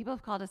people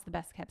have called us the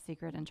best kept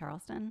secret in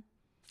Charleston.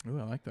 Ooh,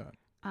 I like that.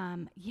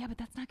 Yeah, but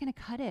that's not going to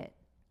cut it,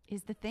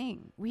 is the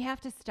thing. We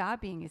have to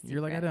stop being a secret.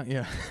 You're like, I don't,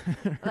 yeah.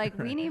 Like,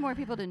 we need more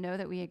people to know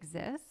that we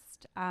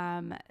exist.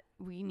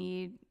 We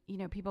need,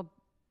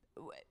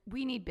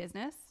 we need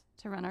business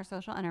to run our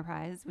social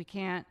enterprise. We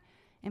can't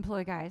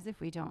employ guys if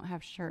we don't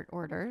have shirt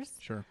orders.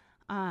 Sure.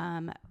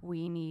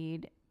 We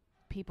need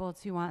people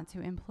to want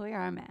to employ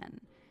our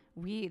men.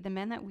 The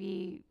men that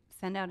we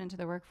send out into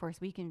the workforce,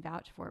 we can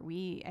vouch for.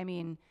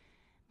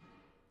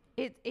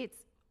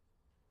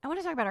 I want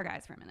to talk about our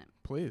guys for a minute.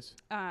 Please.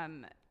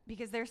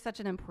 Because they're such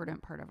an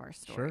important part of our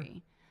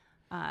story.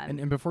 Sure.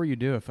 And before you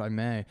do, if I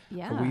may,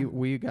 yeah.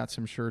 we got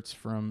some shirts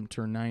from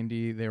Turn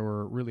 90. They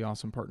were really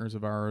awesome partners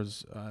of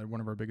ours. One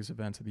of our biggest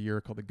events of the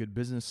year called the Good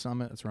Business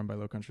Summit. It's run by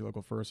Low Country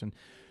Local First. And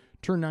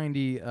Turn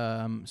 90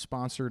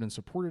 sponsored and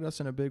supported us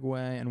in a big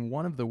way. And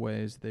one of the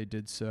ways they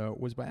did so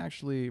was by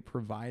actually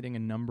providing a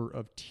number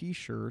of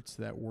T-shirts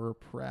that were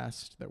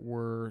pressed, that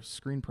were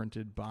screen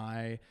printed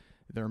by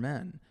their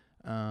men.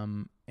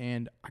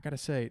 And I got to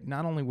say,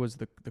 not only was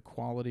the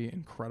quality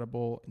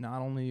incredible,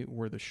 not only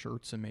were the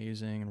shirts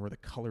amazing and were the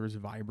colors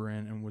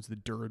vibrant and was the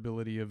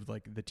durability of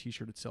like the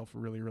T-shirt itself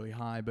really, really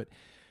high, but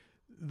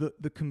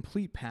the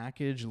complete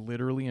package,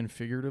 literally and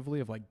figuratively,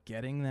 of like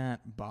getting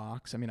that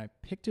box. I mean, I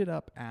picked it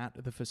up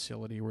at the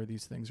facility where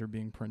these things are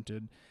being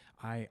printed.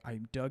 I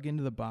dug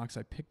into the box.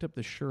 I picked up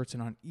the shirts,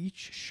 and on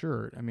each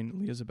shirt, I mean,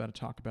 Leah's about to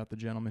talk about the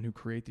gentlemen who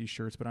create these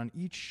shirts, but on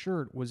each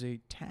shirt was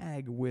a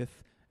tag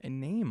with a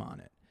name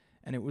on it.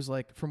 And it was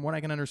like, from what I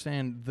can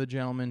understand, the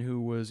gentleman who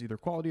was either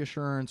quality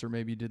assurance or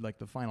maybe did like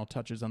the final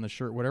touches on the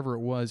shirt, whatever it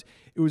was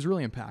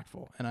really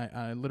impactful. And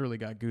I literally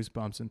got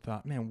goosebumps and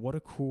thought, man, what a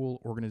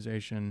cool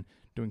organization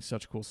doing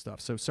such cool stuff.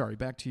 So sorry,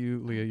 back to you,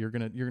 Leah. You're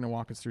gonna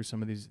walk us through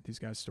some of these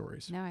guys'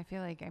 stories. No, I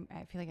feel like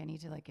I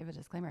need to like give a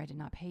disclaimer. I did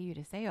not pay you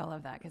to say all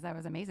of that because that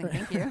was amazing.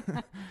 Thank you.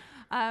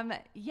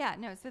 Yeah,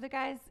 no. So the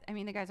guys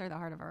are the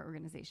heart of our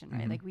organization,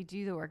 right? Mm-hmm. Like, we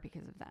do the work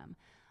because of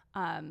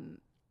them.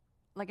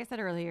 Like I said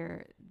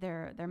earlier,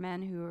 they're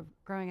men who are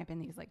growing up in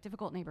these like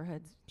difficult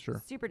neighborhoods,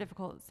 sure, super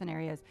difficult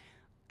scenarios.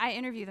 I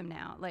interview them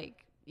now,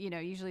 like,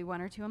 usually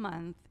 1 or 2 a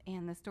month,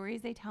 and the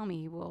stories they tell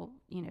me will,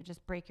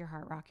 just break your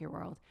heart, rock your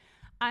world.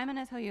 I'm going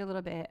to tell you a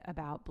little bit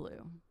about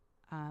Blue,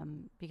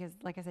 because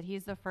like I said,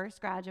 he's the first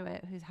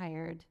graduate who's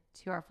hired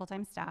to our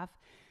full-time staff.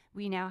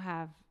 We now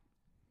have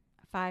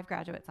 5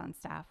 graduates on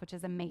staff, which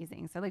is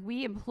amazing. So like,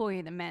 we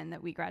employ the men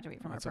that we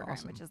graduate from our program,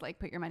 awesome. Which is like,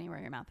 put your money where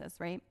your mouth is,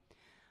 right?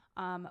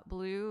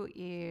 Blue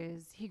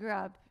he grew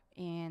up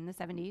in the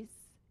 70s,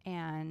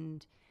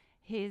 and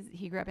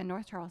he grew up in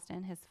North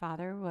Charleston. His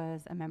father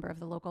was a member of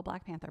the local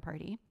Black Panther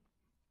Party.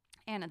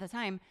 And at the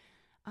time,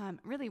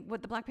 really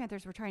what the Black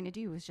Panthers were trying to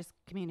do was just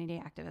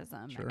community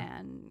activism, sure,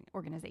 and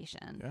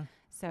organization. Yeah.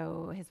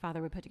 So his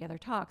father would put together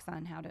talks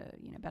on how to,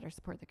 better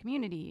support the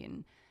community.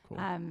 And, cool.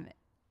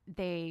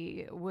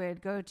 They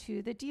would go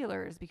to the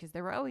dealers, because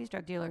there were always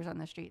drug dealers on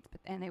the streets,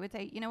 and they would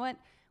say, you know what?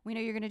 We know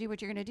you're going to do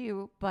what you're going to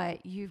do,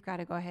 but you've got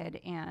to go ahead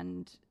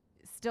and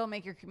still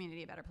make your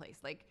community a better place.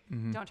 Like,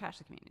 mm-hmm. Don't trash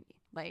the community.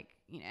 Like,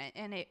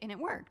 and it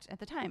worked at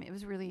the time. It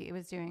was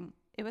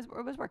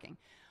working.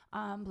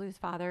 Blue's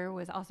father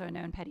was also a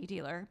known petty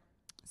dealer,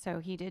 so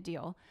he did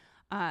deal,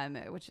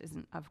 which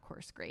isn't, of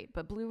course, great.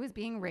 But Blue was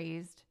being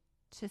raised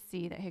to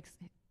see that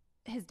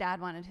his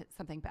dad wanted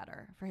something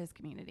better for his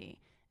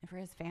community and for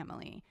his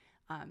family.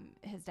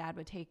 His dad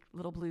would take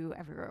little Blue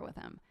everywhere with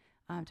him.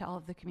 To all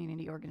of the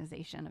community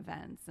organization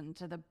events and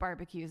to the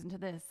barbecues and to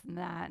this and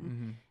that. And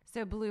mm-hmm.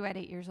 So Blue at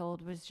 8 years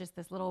old was just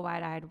this little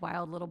wide-eyed,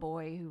 wild little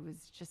boy who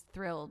was just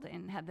thrilled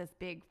and had this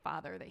big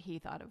father that he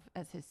thought of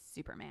as his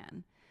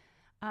Superman.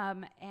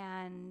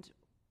 And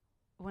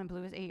when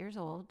Blue was 8 years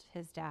old,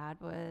 his dad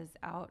was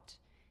out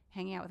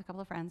hanging out with a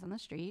couple of friends on the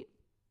street.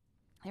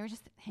 They were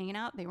just hanging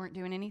out. They weren't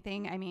doing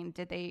anything. I mean,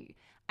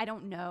 I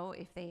don't know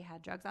if they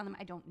had drugs on them.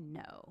 I don't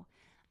know.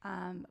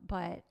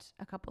 But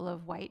a couple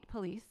of white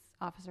police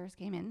officers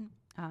came in,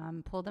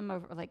 pulled them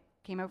over,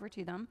 came over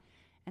to them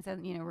and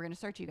said, we're going to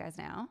search you guys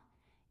now.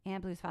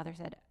 And Blue's father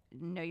said,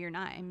 no, you're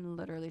not. I'm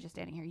literally just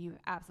standing here. You have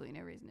absolutely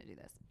no reason to do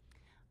this.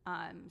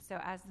 So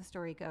as the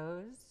story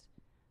goes,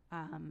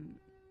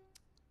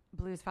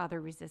 Blue's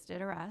father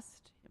resisted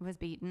arrest, was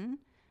beaten.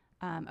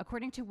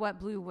 According to what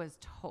Blue was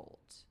told,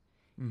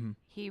 mm-hmm.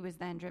 He was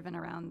then driven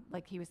around,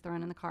 like he was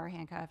thrown in the car,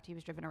 handcuffed. He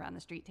was driven around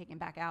the street, taken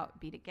back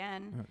out, beat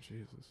again. Oh,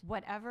 Jesus.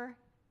 Whatever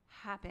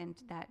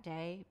happened that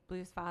day,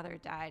 Blue's father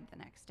died the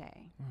next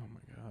day. Oh, my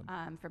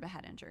God. From a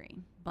head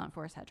injury, blunt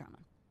force head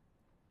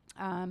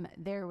trauma.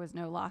 There was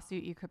no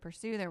lawsuit you could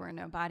pursue. There were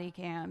no body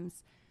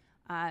cams.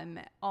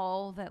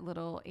 All that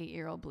little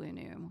 8-year-old Blue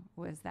knew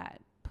was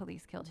that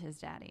police killed his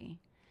daddy.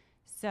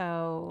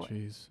 So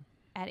Jeez.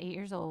 At 8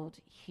 years old,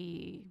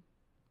 he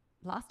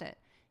lost it.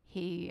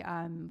 He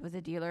was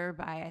a dealer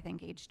by, I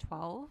think, age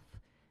 12.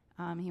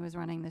 He was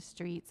running the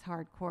streets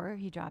hardcore.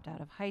 He dropped out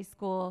of high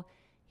school.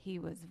 He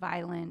was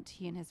violent.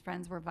 He and his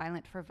friends were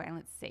violent for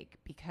violence sake,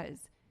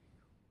 because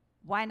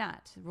why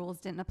not? Rules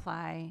didn't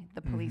apply.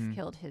 The police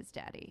killed his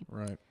daddy.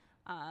 Right.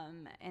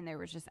 And there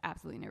was just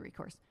absolutely no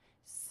recourse.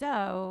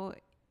 So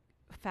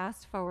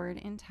fast forward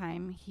in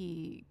time,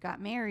 he got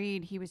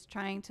married. He was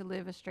trying to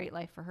live a straight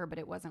life for her, but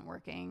it wasn't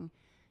working.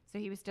 So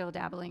he was still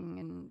dabbling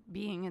and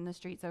being in the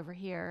streets over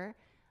here.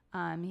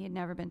 He had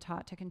never been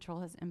taught to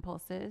control his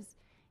impulses.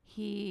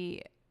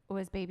 He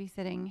was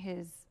babysitting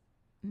his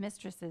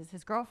mistress's,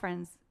 his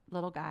girlfriend's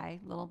little guy,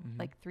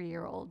 like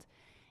 3-year-old.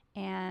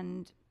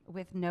 And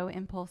with no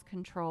impulse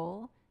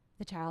control,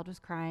 the child was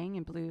crying,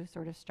 and Blue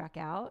sort of struck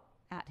out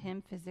at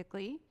him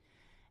physically,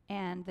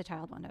 and the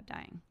child wound up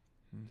dying.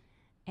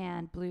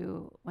 And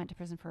Blue went to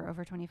prison for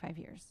over 25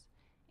 years.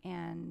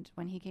 And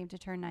when he came to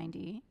turn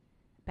 90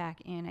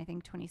 back in, I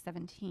think,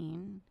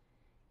 2017,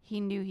 he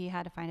knew he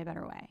had to find a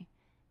better way.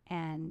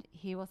 And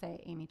he will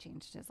say Amy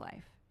changed his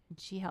life. And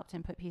she helped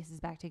him put pieces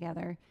back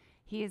together.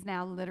 He is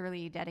now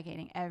literally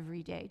dedicating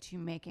every day to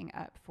making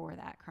up for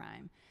that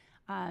crime.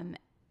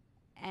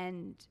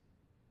 And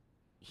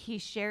he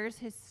shares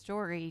his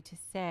story to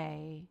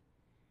say,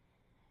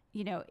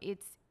 you know,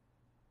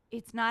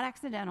 it's not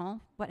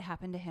accidental what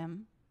happened to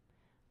him.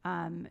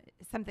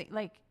 Something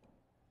like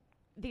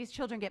these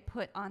children get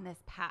put on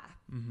this path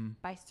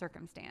by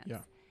circumstance. Yeah.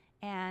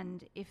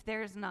 And if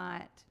there's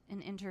not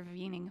an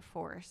intervening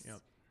force,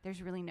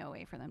 there's really no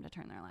way for them to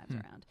turn their lives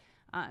around.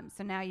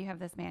 So now you have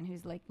this man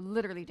who's like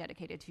literally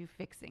dedicated to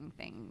fixing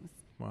things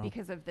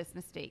because of this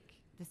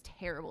mistake, this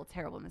terrible,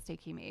 terrible mistake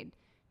he made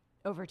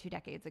over 2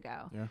 decades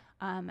ago.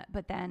 Yeah.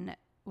 But then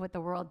what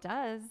the world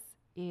does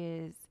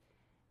is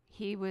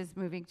he was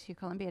moving to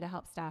Columbia to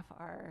help staff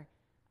our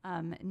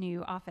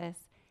new office,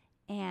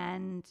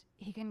 and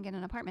he couldn't get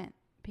an apartment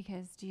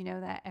because do you know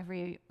that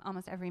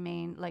almost every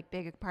main like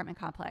big apartment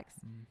complex,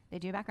 they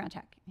do a background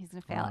check. He's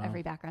going to fail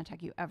every background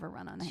check you ever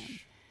run on him.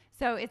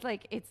 So it's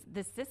like it's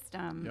the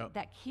system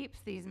that keeps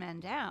these men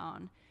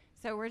down.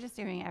 So we're just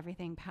doing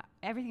everything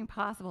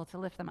possible to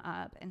lift them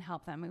up and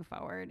help them move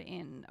forward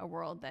in a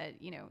world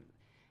that, you know,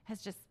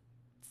 has just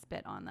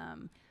spit on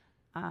them.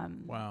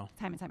 Time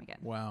and time again.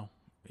 Wow.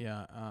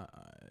 Yeah.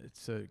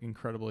 It's an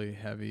incredibly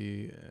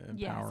heavy,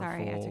 powerful,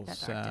 sorry, I took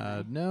that dark, didn't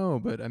I? No,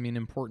 but I mean,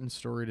 important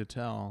story to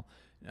tell.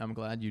 I'm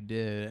glad you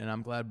did. And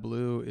I'm glad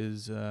Blue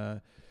is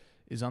on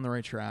the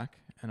right track.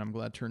 And I'm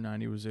glad Turn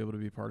 90 was able to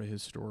be part of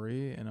his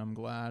story. And I'm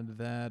glad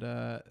that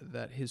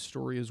that his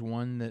story is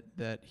one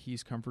that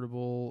he's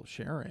comfortable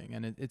sharing.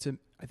 And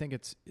I think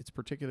it's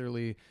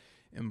particularly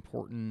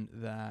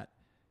important that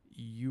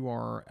you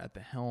are at the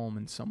helm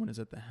and someone is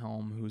at the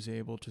helm who's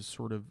able to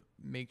sort of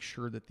make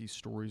sure that these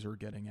stories are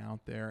getting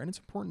out there. And it's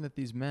important that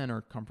these men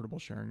are comfortable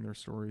sharing their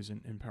stories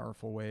in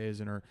powerful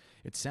ways and are,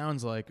 it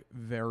sounds like,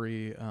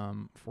 very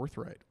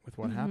forthright with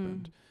what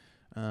happened.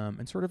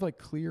 And sort of like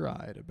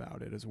clear-eyed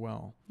about it as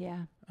well.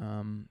 Yeah.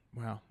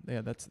 Wow.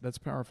 Yeah, that's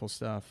powerful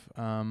stuff.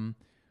 I've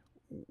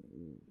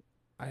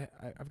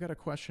got a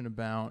question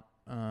about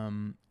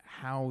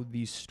how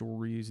these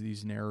stories,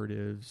 these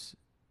narratives,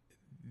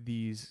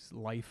 these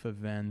life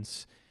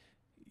events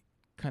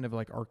kind of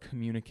like are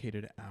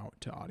communicated out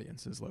to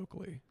audiences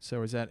locally.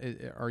 So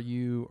are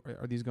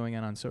these going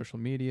out on social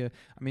media?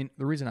 I mean,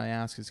 the reason I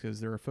ask is because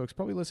there are folks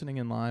probably listening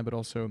in live, but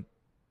also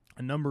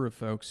a number of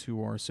folks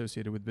who are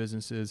associated with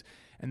businesses,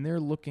 and they're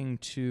looking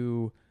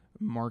to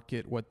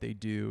market what they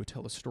do,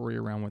 tell a story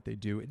around what they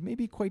do. It may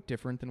be quite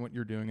different than what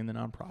you're doing in the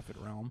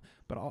nonprofit realm,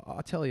 but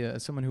I'll tell you,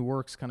 as someone who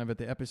works kind of at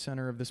the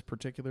epicenter of this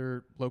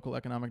particular local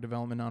economic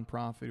development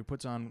nonprofit, who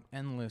puts on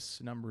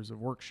endless numbers of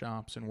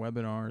workshops and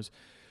webinars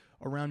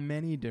around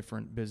many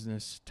different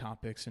business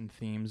topics and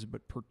themes,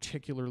 but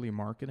particularly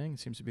marketing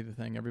seems to be the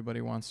thing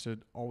everybody wants to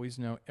always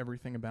know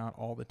everything about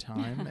all the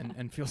time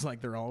and feels like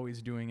they're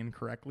always doing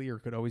incorrectly or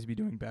could always be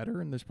doing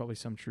better. And there's probably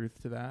some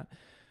truth to that.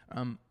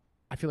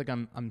 I feel like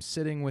I'm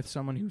sitting with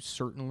someone who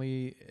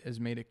certainly has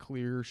made it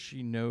clear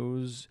she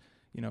knows,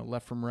 you know,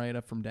 left from right,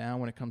 up from down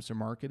when it comes to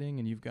marketing.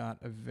 And you've got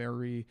a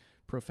very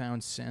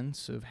profound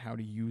sense of how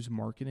to use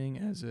marketing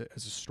as a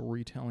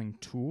storytelling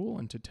tool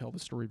and to tell the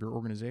story of your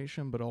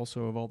organization, but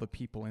also of all the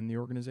people in the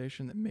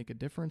organization that make a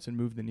difference and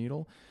move the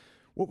needle.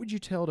 What would you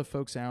tell to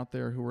folks out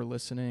there who are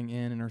listening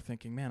in and are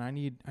thinking, man, I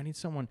need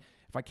someone,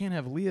 if I can't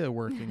have Leah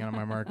working on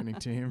my marketing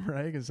team,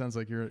 right? Because it sounds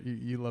like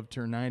you love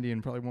Turn 90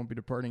 and probably won't be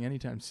departing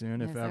anytime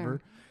soon, if ever.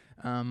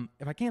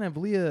 If I can't have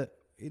Leah,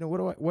 you know,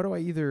 what do I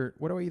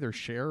either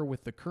share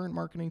with the current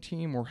marketing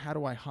team, or how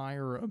do I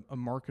hire a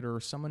marketer or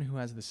someone who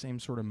has the same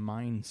sort of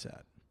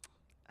mindset?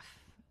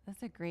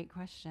 That's a great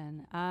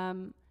question.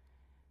 To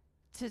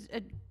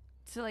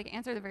like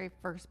answer the very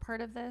first part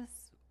of this,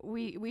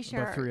 we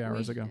share about 3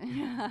 hours ago.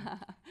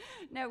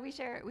 No, we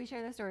share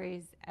the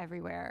stories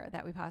everywhere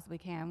that we possibly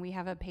can. We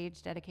have a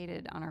page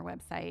dedicated on our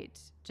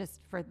website just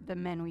for the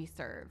men we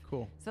serve.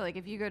 Cool. So like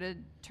if you go to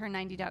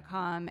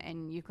turn90.com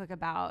and you click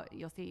about,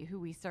 you'll see who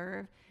we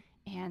serve.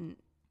 And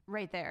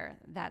right there,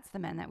 that's the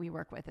men that we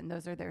work with, and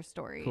those are their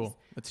stories. Cool.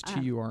 That's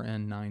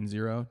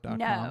TURN90.com.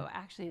 No,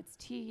 actually, it's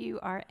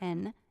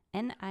TURNNINETY,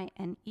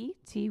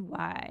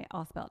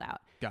 all spelled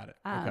out. Got it.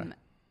 Okay.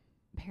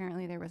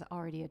 Apparently, there was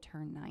already a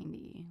Turn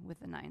 90 with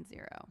the 90.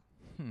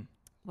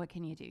 What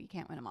can you do? You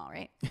can't win them all,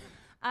 right?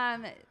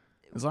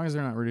 As long as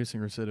they're not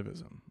reducing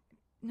recidivism.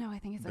 No, I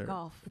think it's a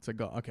golf. It's a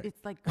golf. Okay.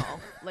 It's like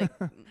golf, like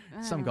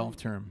some golf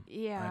term.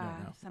 Yeah, I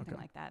don't know. something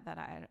like that.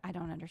 That I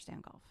don't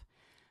understand golf.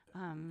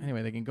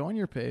 Anyway, they can go on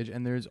your page,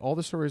 and there's all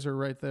the stories are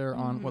right there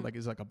on what, like,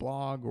 is like a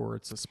blog or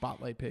it's a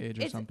spotlight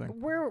page or something.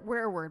 We're a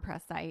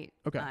WordPress site.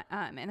 Okay.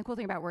 And the cool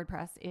thing about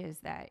WordPress is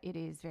that it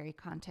is very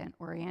content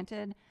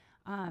oriented.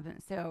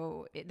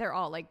 So they're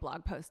all like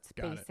blog posts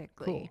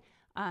basically. Cool.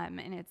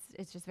 And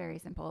it's just very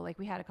simple. Like,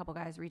 we had a couple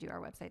guys redo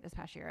our website this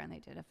past year, and they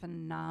did a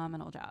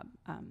phenomenal job.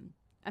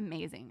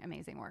 Amazing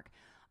work.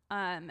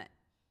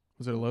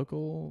 Was it a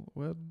local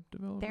web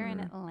developer? They're in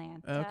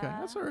Atlanta. Okay,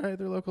 that's all right.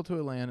 They're local to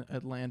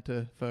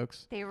Atlanta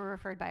folks. They were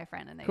referred by a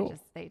friend, and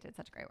they did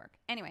such great work.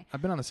 Anyway,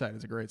 I've been on the site.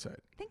 It's a great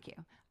site. Thank you.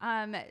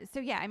 So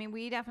yeah, I mean,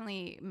 we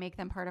definitely make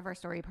them part of our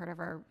story,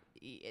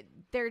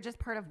 they're just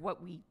part of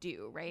what we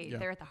do, right? Yeah.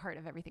 They're at the heart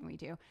of everything we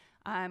do.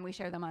 We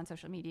share them on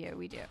social media.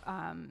 We do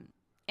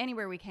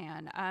anywhere we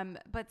can.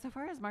 But so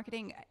far as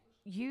marketing,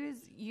 use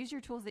your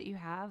tools that you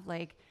have.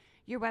 Like,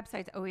 your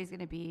website's always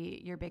going to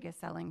be your biggest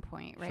selling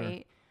point,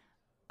 right?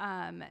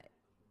 Sure.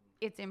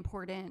 It's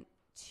important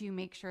to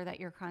make sure that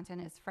your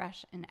content is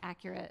fresh and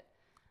accurate.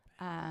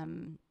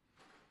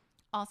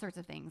 All sorts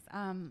of things.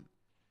 I'm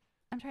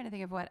trying to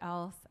think of what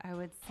else I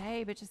would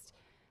say, but just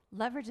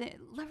leverage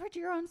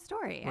your own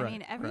story. Right, I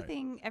mean,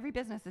 every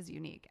business is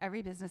unique.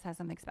 Every business has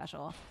something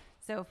special.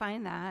 So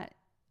find that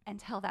and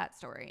tell that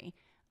story.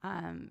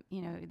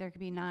 There could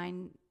be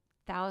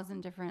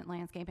 9,000 different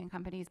landscaping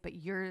companies, but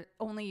yours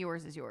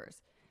is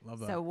yours. Love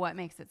that. So what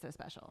makes it so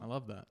special? I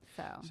love that.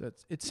 So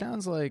it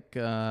sounds like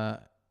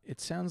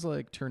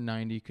Turn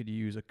 90 could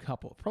use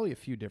probably a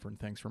few different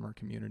things from our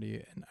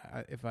community. And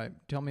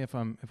tell me if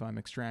I'm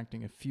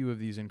extracting a few of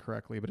these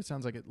incorrectly, but it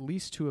sounds like at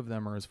least two of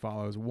them are as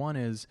follows. One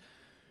is,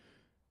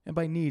 and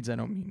by needs, I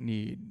don't mean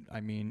need. I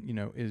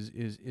mean,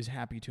 is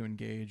happy to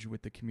engage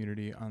with the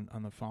community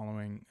on the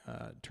following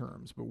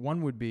terms. But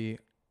one would be,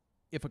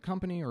 if a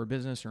company or a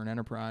business or an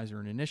enterprise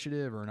or an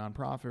initiative or a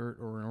nonprofit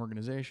or an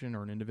organization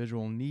or an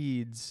individual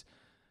needs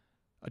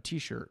a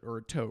t-shirt or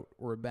a tote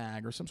or a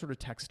bag or some sort of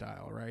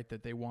textile, right,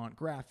 that they want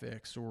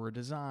graphics or a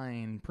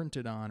design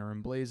printed on or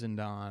emblazoned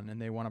on,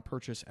 and they want to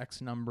purchase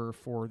X number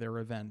for their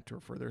event or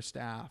for their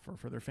staff or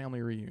for their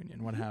family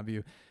reunion, what have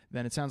you,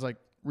 then it sounds like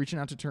reaching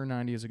out to Turn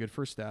 90 is a good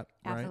first step,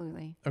 right?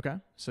 Absolutely. Okay.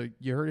 So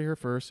you heard it here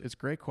first. It's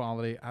great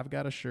quality. I've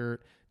got a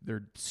shirt.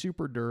 They're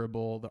super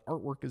durable. The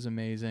artwork is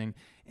amazing.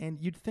 And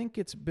you'd think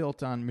it's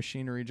built on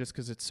machinery just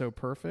because it's so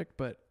perfect,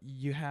 but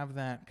you have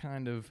that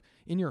kind of,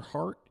 in your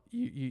heart,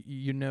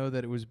 you know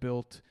that it was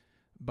built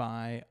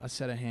by a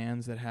set of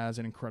hands that has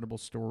an incredible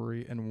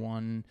story, and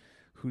one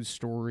whose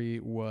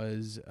story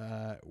was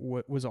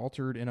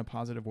altered in a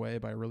positive way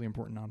by a really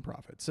important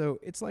nonprofit. So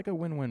it's like a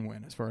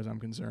win-win-win as far as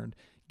I'm concerned,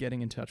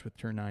 getting in touch with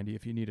Turn 90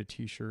 if you need a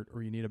t-shirt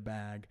or you need a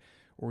bag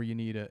or you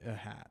need a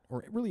hat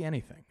or really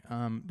anything.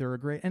 They're a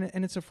great,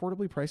 and it's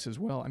affordably priced as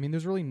well. I mean,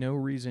 there's really no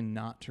reason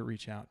not to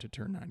reach out to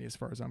Turn 90 as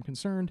far as I'm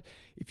concerned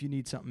if you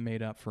need something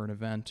made up for an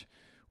event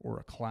or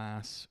a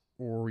class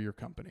or your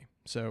company.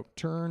 So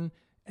Turn,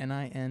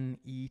 NINETY.com.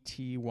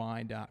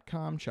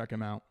 Check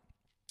them out.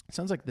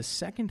 Sounds like the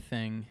second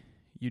thing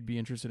you'd be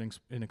interested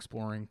in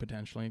exploring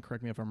potentially, and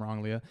correct me if I'm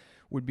wrong, Leah,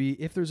 would be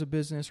if there's a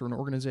business or an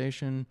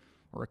organization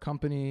or a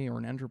company or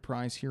an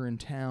enterprise here in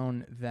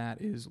town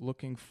that is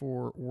looking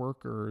for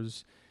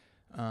workers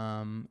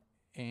and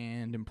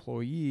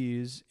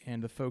employees,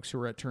 and the folks who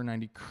are at Turn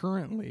 90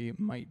 currently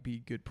might be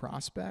good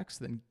prospects,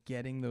 then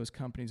getting those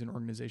companies and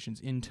organizations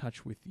in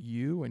touch with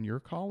you and your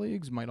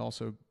colleagues might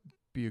also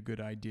be a good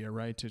idea,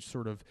 right? To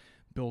sort of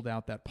build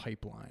out that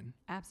pipeline.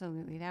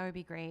 Absolutely. That would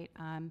be great.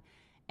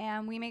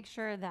 And we make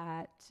sure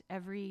that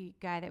every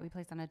guy that we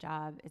place on a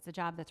job, it's a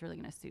job that's really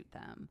going to suit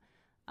them.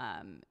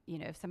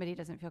 If somebody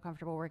doesn't feel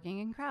comfortable working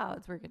in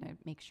crowds, we're going to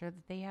make sure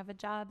that they have a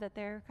job that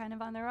they're kind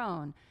of on their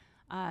own.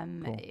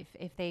 Cool.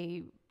 If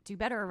they do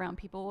better around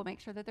people, we'll make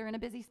sure that they're in a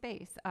busy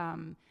space.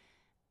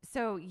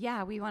 So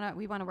yeah, we want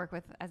to work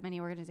with as many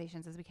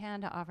organizations as we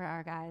can to offer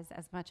our guys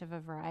as much of a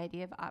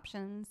variety of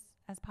options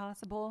as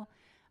possible.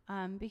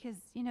 Because,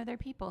 they're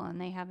people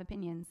and they have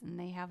opinions and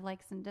they have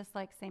likes and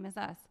dislikes, same as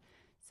us.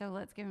 So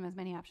let's give them as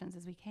many options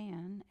as we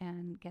can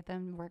and get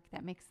them work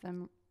that makes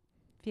them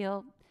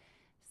feel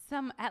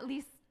at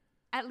least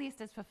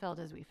as fulfilled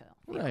as we feel.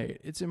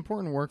 Right. It's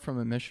important work from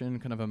a mission,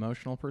 kind of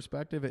emotional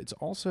perspective. It's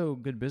also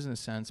good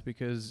business sense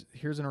because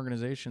here's an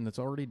organization that's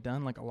already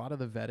done like a lot of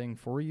the vetting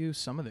for you,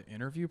 some of the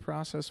interview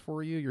process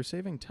for you. You're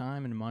saving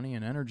time and money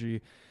and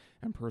energy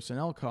and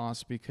personnel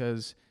costs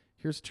because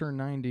here's Turn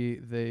 90.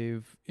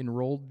 They've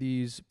enrolled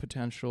these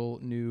potential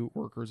new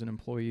workers and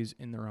employees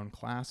in their own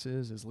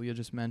classes. As Leah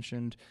just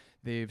mentioned,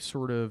 they've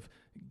sort of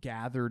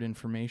gathered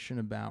information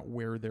about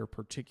where their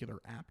particular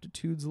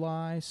aptitudes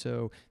lie.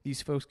 So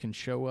these folks can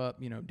show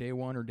up, day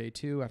one or day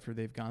two after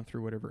they've gone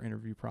through whatever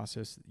interview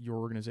process your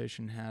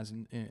organization has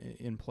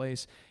in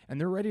place, and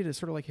they're ready to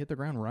sort of like hit the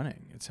ground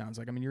running, it sounds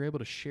like. I mean, you're able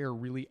to share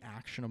really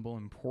actionable,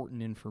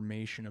 important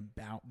information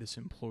about this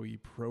employee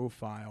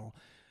profile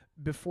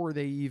before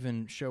they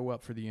even show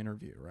up for the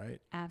interview, right?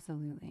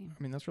 Absolutely.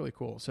 I mean, that's really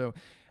cool. So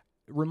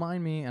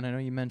remind me, and I know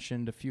you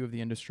mentioned a few of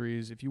the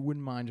industries, if you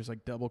wouldn't mind just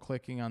like double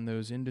clicking on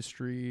those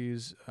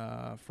industries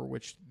for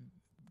which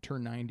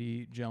Turn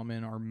 90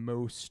 gentlemen are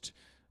most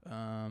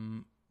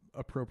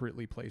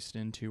appropriately placed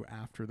into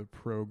after the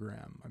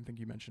program. I think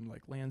you mentioned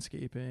like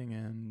landscaping,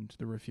 and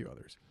there were a few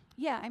others.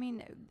 Yeah, I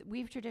mean,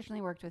 we've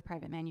traditionally worked with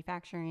private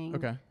manufacturing,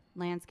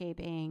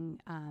 landscaping,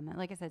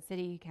 like I said,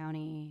 city,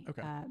 county,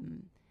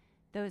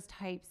 those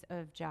types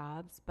of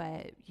jobs.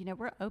 But,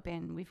 we're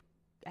open.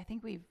 I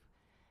think we've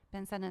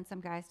been sending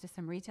some guys to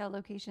some retail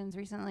locations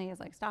recently as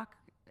like stock,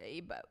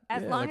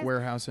 as long like as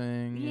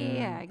warehousing.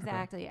 Yeah,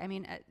 exactly. Okay. I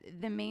mean,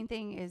 the main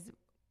thing is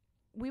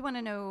we want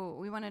to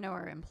know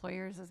our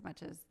employers as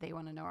much as they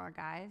want to know our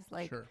guys.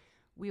 Like, sure.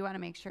 We want to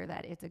make sure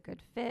that it's a good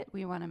fit.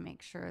 We want to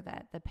make sure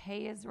that the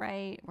pay is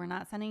right. We're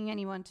not sending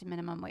anyone to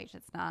minimum wage.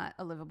 It's not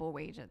a livable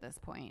wage at this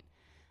point.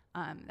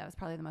 That was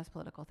probably the most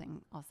political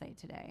thing I'll say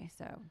today.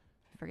 So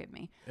forgive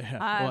me.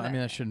 Yeah. Well, I mean,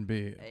 that shouldn't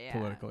be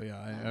political.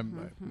 Yeah.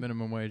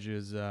 Minimum wage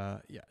is,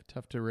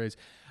 tough to raise.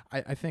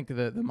 I think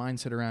the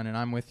mindset around, and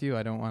I'm with you.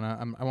 I don't want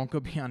to, I won't go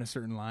beyond a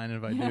certain line.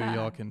 And if I do,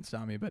 y'all can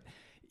stop me. But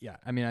yeah,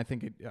 I mean, I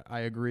think I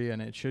agree,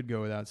 and it should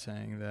go without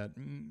saying that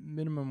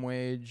minimum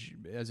wage,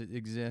 as it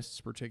exists,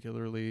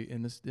 particularly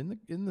in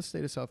the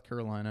state of South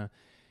Carolina,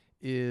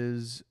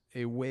 is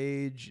a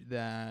wage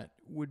that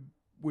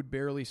would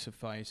barely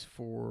suffice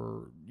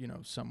for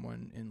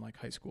someone in like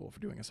high school for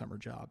doing a summer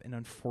job. And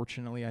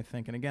unfortunately, I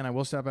think, and again, I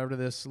will stop after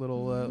this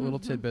little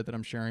tidbit that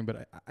I'm sharing,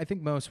 but I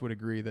think most would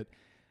agree that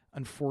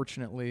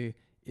unfortunately,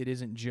 it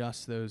isn't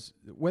just those,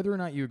 whether or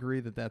not you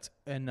agree that that's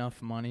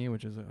enough money,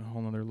 which is a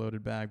whole other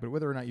loaded bag, but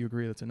whether or not you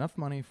agree that's enough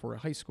money for a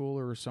high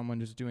schooler or someone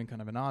just doing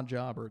kind of an odd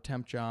job or a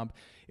temp job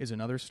is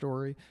another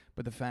story.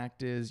 But the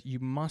fact is, you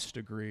must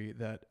agree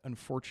that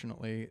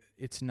unfortunately,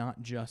 it's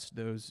not just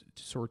those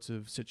sorts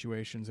of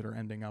situations that are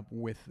ending up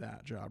with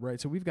that job, right?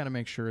 So we've got to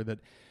make sure that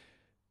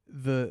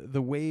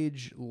the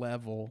wage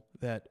level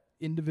that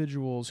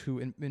individuals who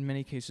in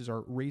many cases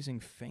are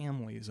raising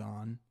families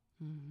on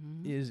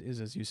is,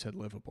 as you said,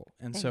 livable.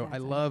 And so I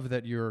love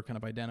that you're kind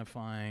of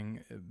identifying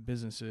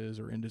businesses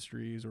or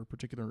industries or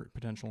particular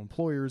potential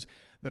employers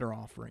that are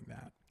offering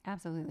that.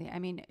 Absolutely. I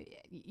mean,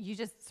 you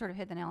just sort of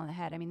hit the nail on the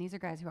head. I mean, these are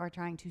guys who are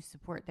trying to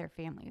support their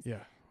families. Yeah.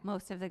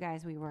 Most of the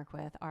guys we work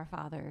with are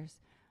fathers.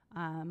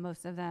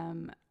 Most of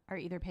them are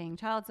either paying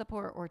child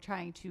support or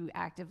trying to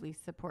actively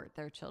support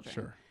their children.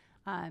 Sure.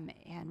 And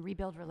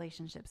rebuild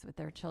relationships with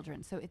their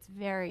children. So it's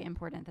very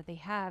important that they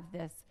have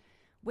this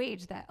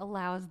wage that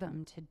allows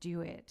them to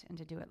do it and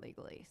to do it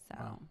legally. So,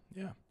 wow.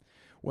 Yeah.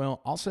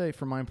 Well, I'll say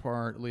for my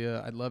part,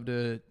 Leah, I'd love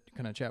to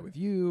kind of chat with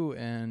you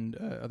and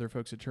other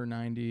folks at Turn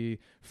 90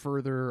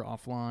 further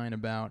offline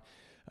about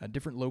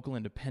different local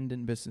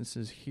independent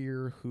businesses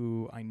here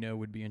who I know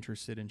would be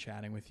interested in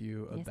chatting with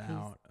you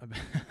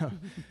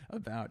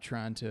about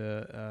trying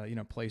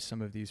to place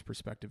some of these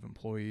prospective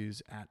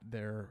employees at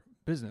their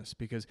business.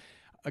 Because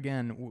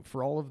again,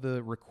 for all of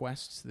the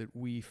requests that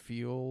we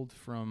field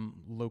from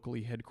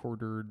locally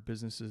headquartered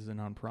businesses and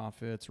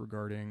nonprofits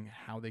regarding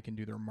how they can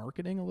do their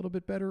marketing a little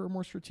bit better or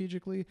more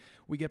strategically,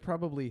 we get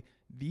probably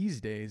these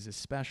days,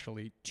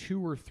 especially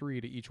 2 or 3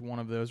 to each one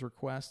of those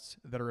requests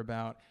that are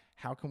about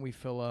how can we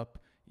fill up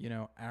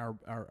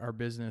our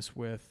business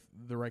with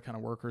the right kind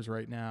of workers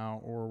right now,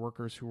 or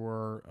workers who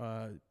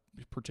are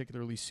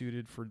particularly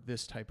suited for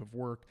this type of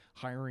work.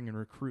 Hiring and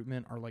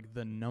recruitment are like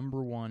the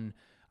number one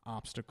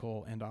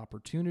obstacle and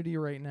opportunity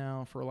right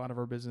now for a lot of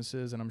our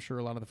businesses. And I'm sure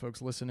a lot of the folks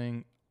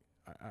listening,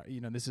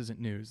 this isn't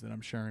news that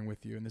I'm sharing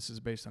with you. And this is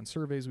based on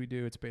surveys we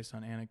do. It's based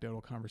on anecdotal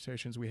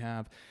conversations we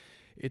have.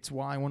 It's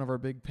why one of our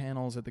big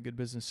panels at the Good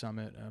Business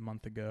Summit a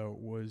month ago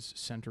was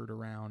centered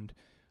around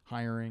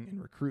hiring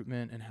and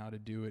recruitment and how to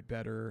do it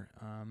better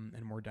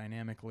and more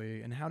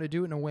dynamically, and how to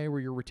do it in a way where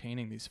you're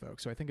retaining these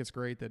folks. So I think it's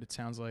great that it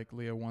sounds like,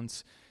 Leah,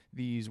 once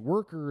these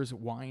workers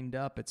wind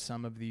up at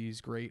some of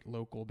these great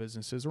local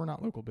businesses or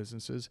not local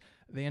businesses,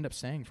 they end up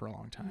staying for a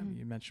long time. Mm-hmm.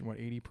 You mentioned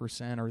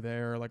 80% are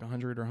there like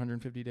 100 or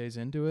 150 days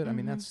into it. Mm-hmm. I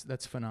mean,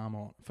 that's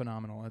phenomenal.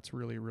 That's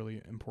really,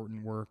 really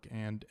important work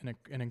and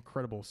an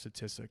incredible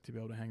statistic to be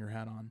able to hang your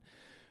hat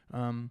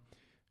on.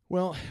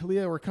 Well,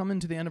 Leah, we're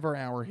coming to the end of our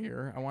hour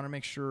here. I want to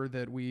make sure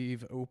that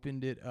we've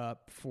opened it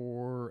up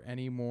for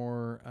any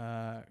more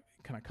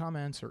kind of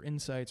comments or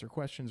insights or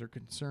questions or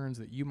concerns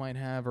that you might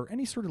have, or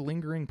any sort of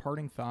lingering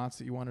parting thoughts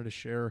that you wanted to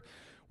share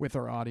with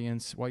our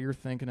audience. While you're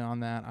thinking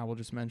on that, I will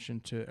just mention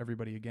to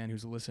everybody again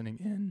who's listening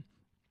in,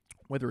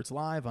 whether it's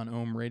live on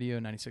Ohm Radio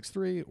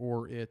 96.3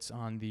 or it's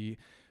on the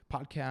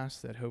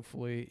podcast that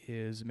hopefully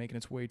is making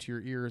its way to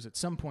your ears at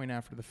some point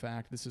after the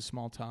fact. This is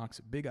Small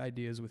Talks, Big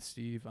Ideas with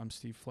Steve. I'm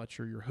Steve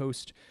Fletcher, your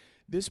host.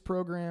 This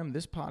program,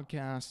 this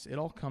podcast, it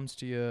all comes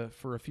to you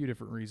for a few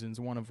different reasons,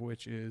 one of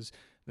which is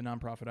the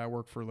nonprofit I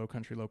work for, Low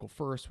Country Local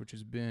First, which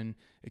has been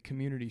a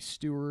community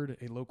steward,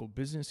 a local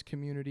business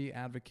community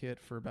advocate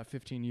for about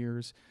 15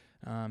 years,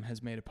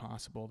 has made it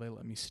possible. They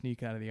let me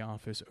sneak out of the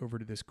office over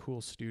to this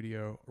cool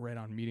studio right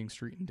on Meeting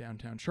Street in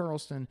downtown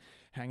Charleston,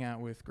 hang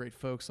out with great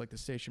folks like the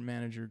station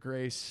manager,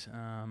 Grace,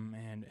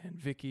 and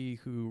Vicky,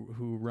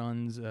 who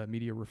runs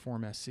Media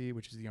Reform SC,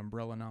 which is the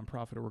umbrella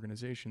nonprofit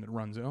organization that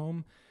runs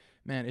OHM.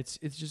 Man, it's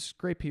just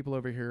great people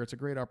over here. It's a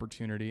great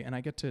opportunity, and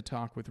I get to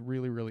talk with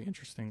really, really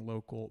interesting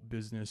local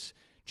business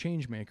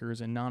change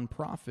makers and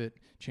nonprofit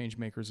change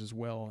makers as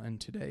well. And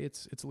today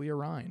it's Leah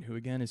Ryan, who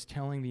again is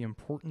telling the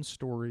important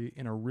story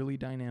in a really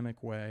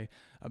dynamic way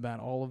about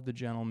all of the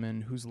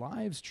gentlemen whose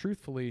lives,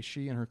 truthfully,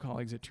 she and her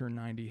colleagues at Turn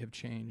 90 have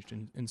changed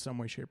in some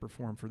way, shape, or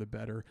form for the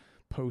better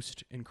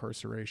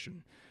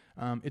post-incarceration.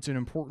 It's an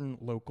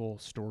important local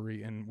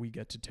story, and we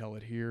get to tell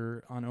it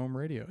here on OHM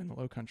Radio in the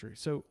Low Country.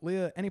 So,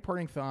 Leah, any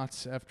parting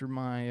thoughts after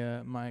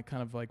my my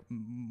kind of like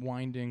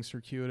winding,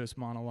 circuitous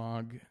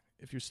monologue,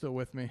 if you're still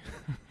with me?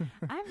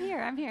 I'm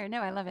here.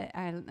 No, I love it.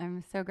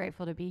 I'm so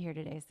grateful to be here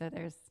today. So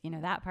there's,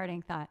 that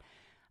parting thought.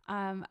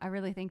 I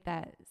really think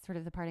that sort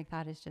of the parting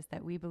thought is just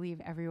that we believe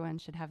everyone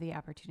should have the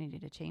opportunity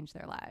to change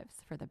their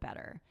lives for the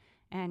better.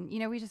 And,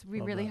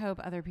 we really hope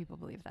other people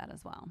believe that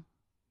as well.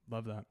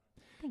 Love that.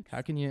 Thanks.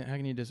 How can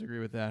you disagree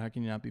with that? How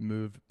can you not be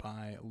moved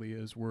by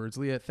Leah's words?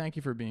 Leah, thank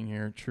you for being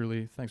here.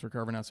 Truly, thanks for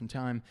carving out some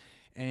time.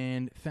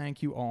 And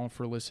thank you all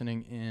for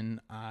listening in.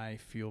 I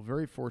feel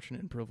very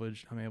fortunate and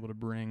privileged I'm able to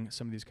bring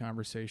some of these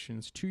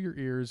conversations to your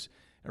ears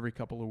every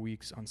couple of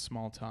weeks on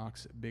Small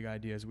Talks, Big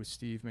Ideas with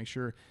Steve. Make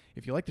sure,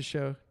 if you like the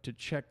show, to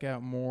check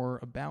out more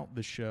about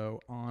the show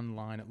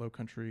online at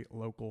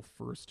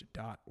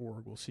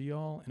lowcountrylocalfirst.org. We'll see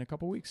y'all in a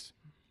couple weeks.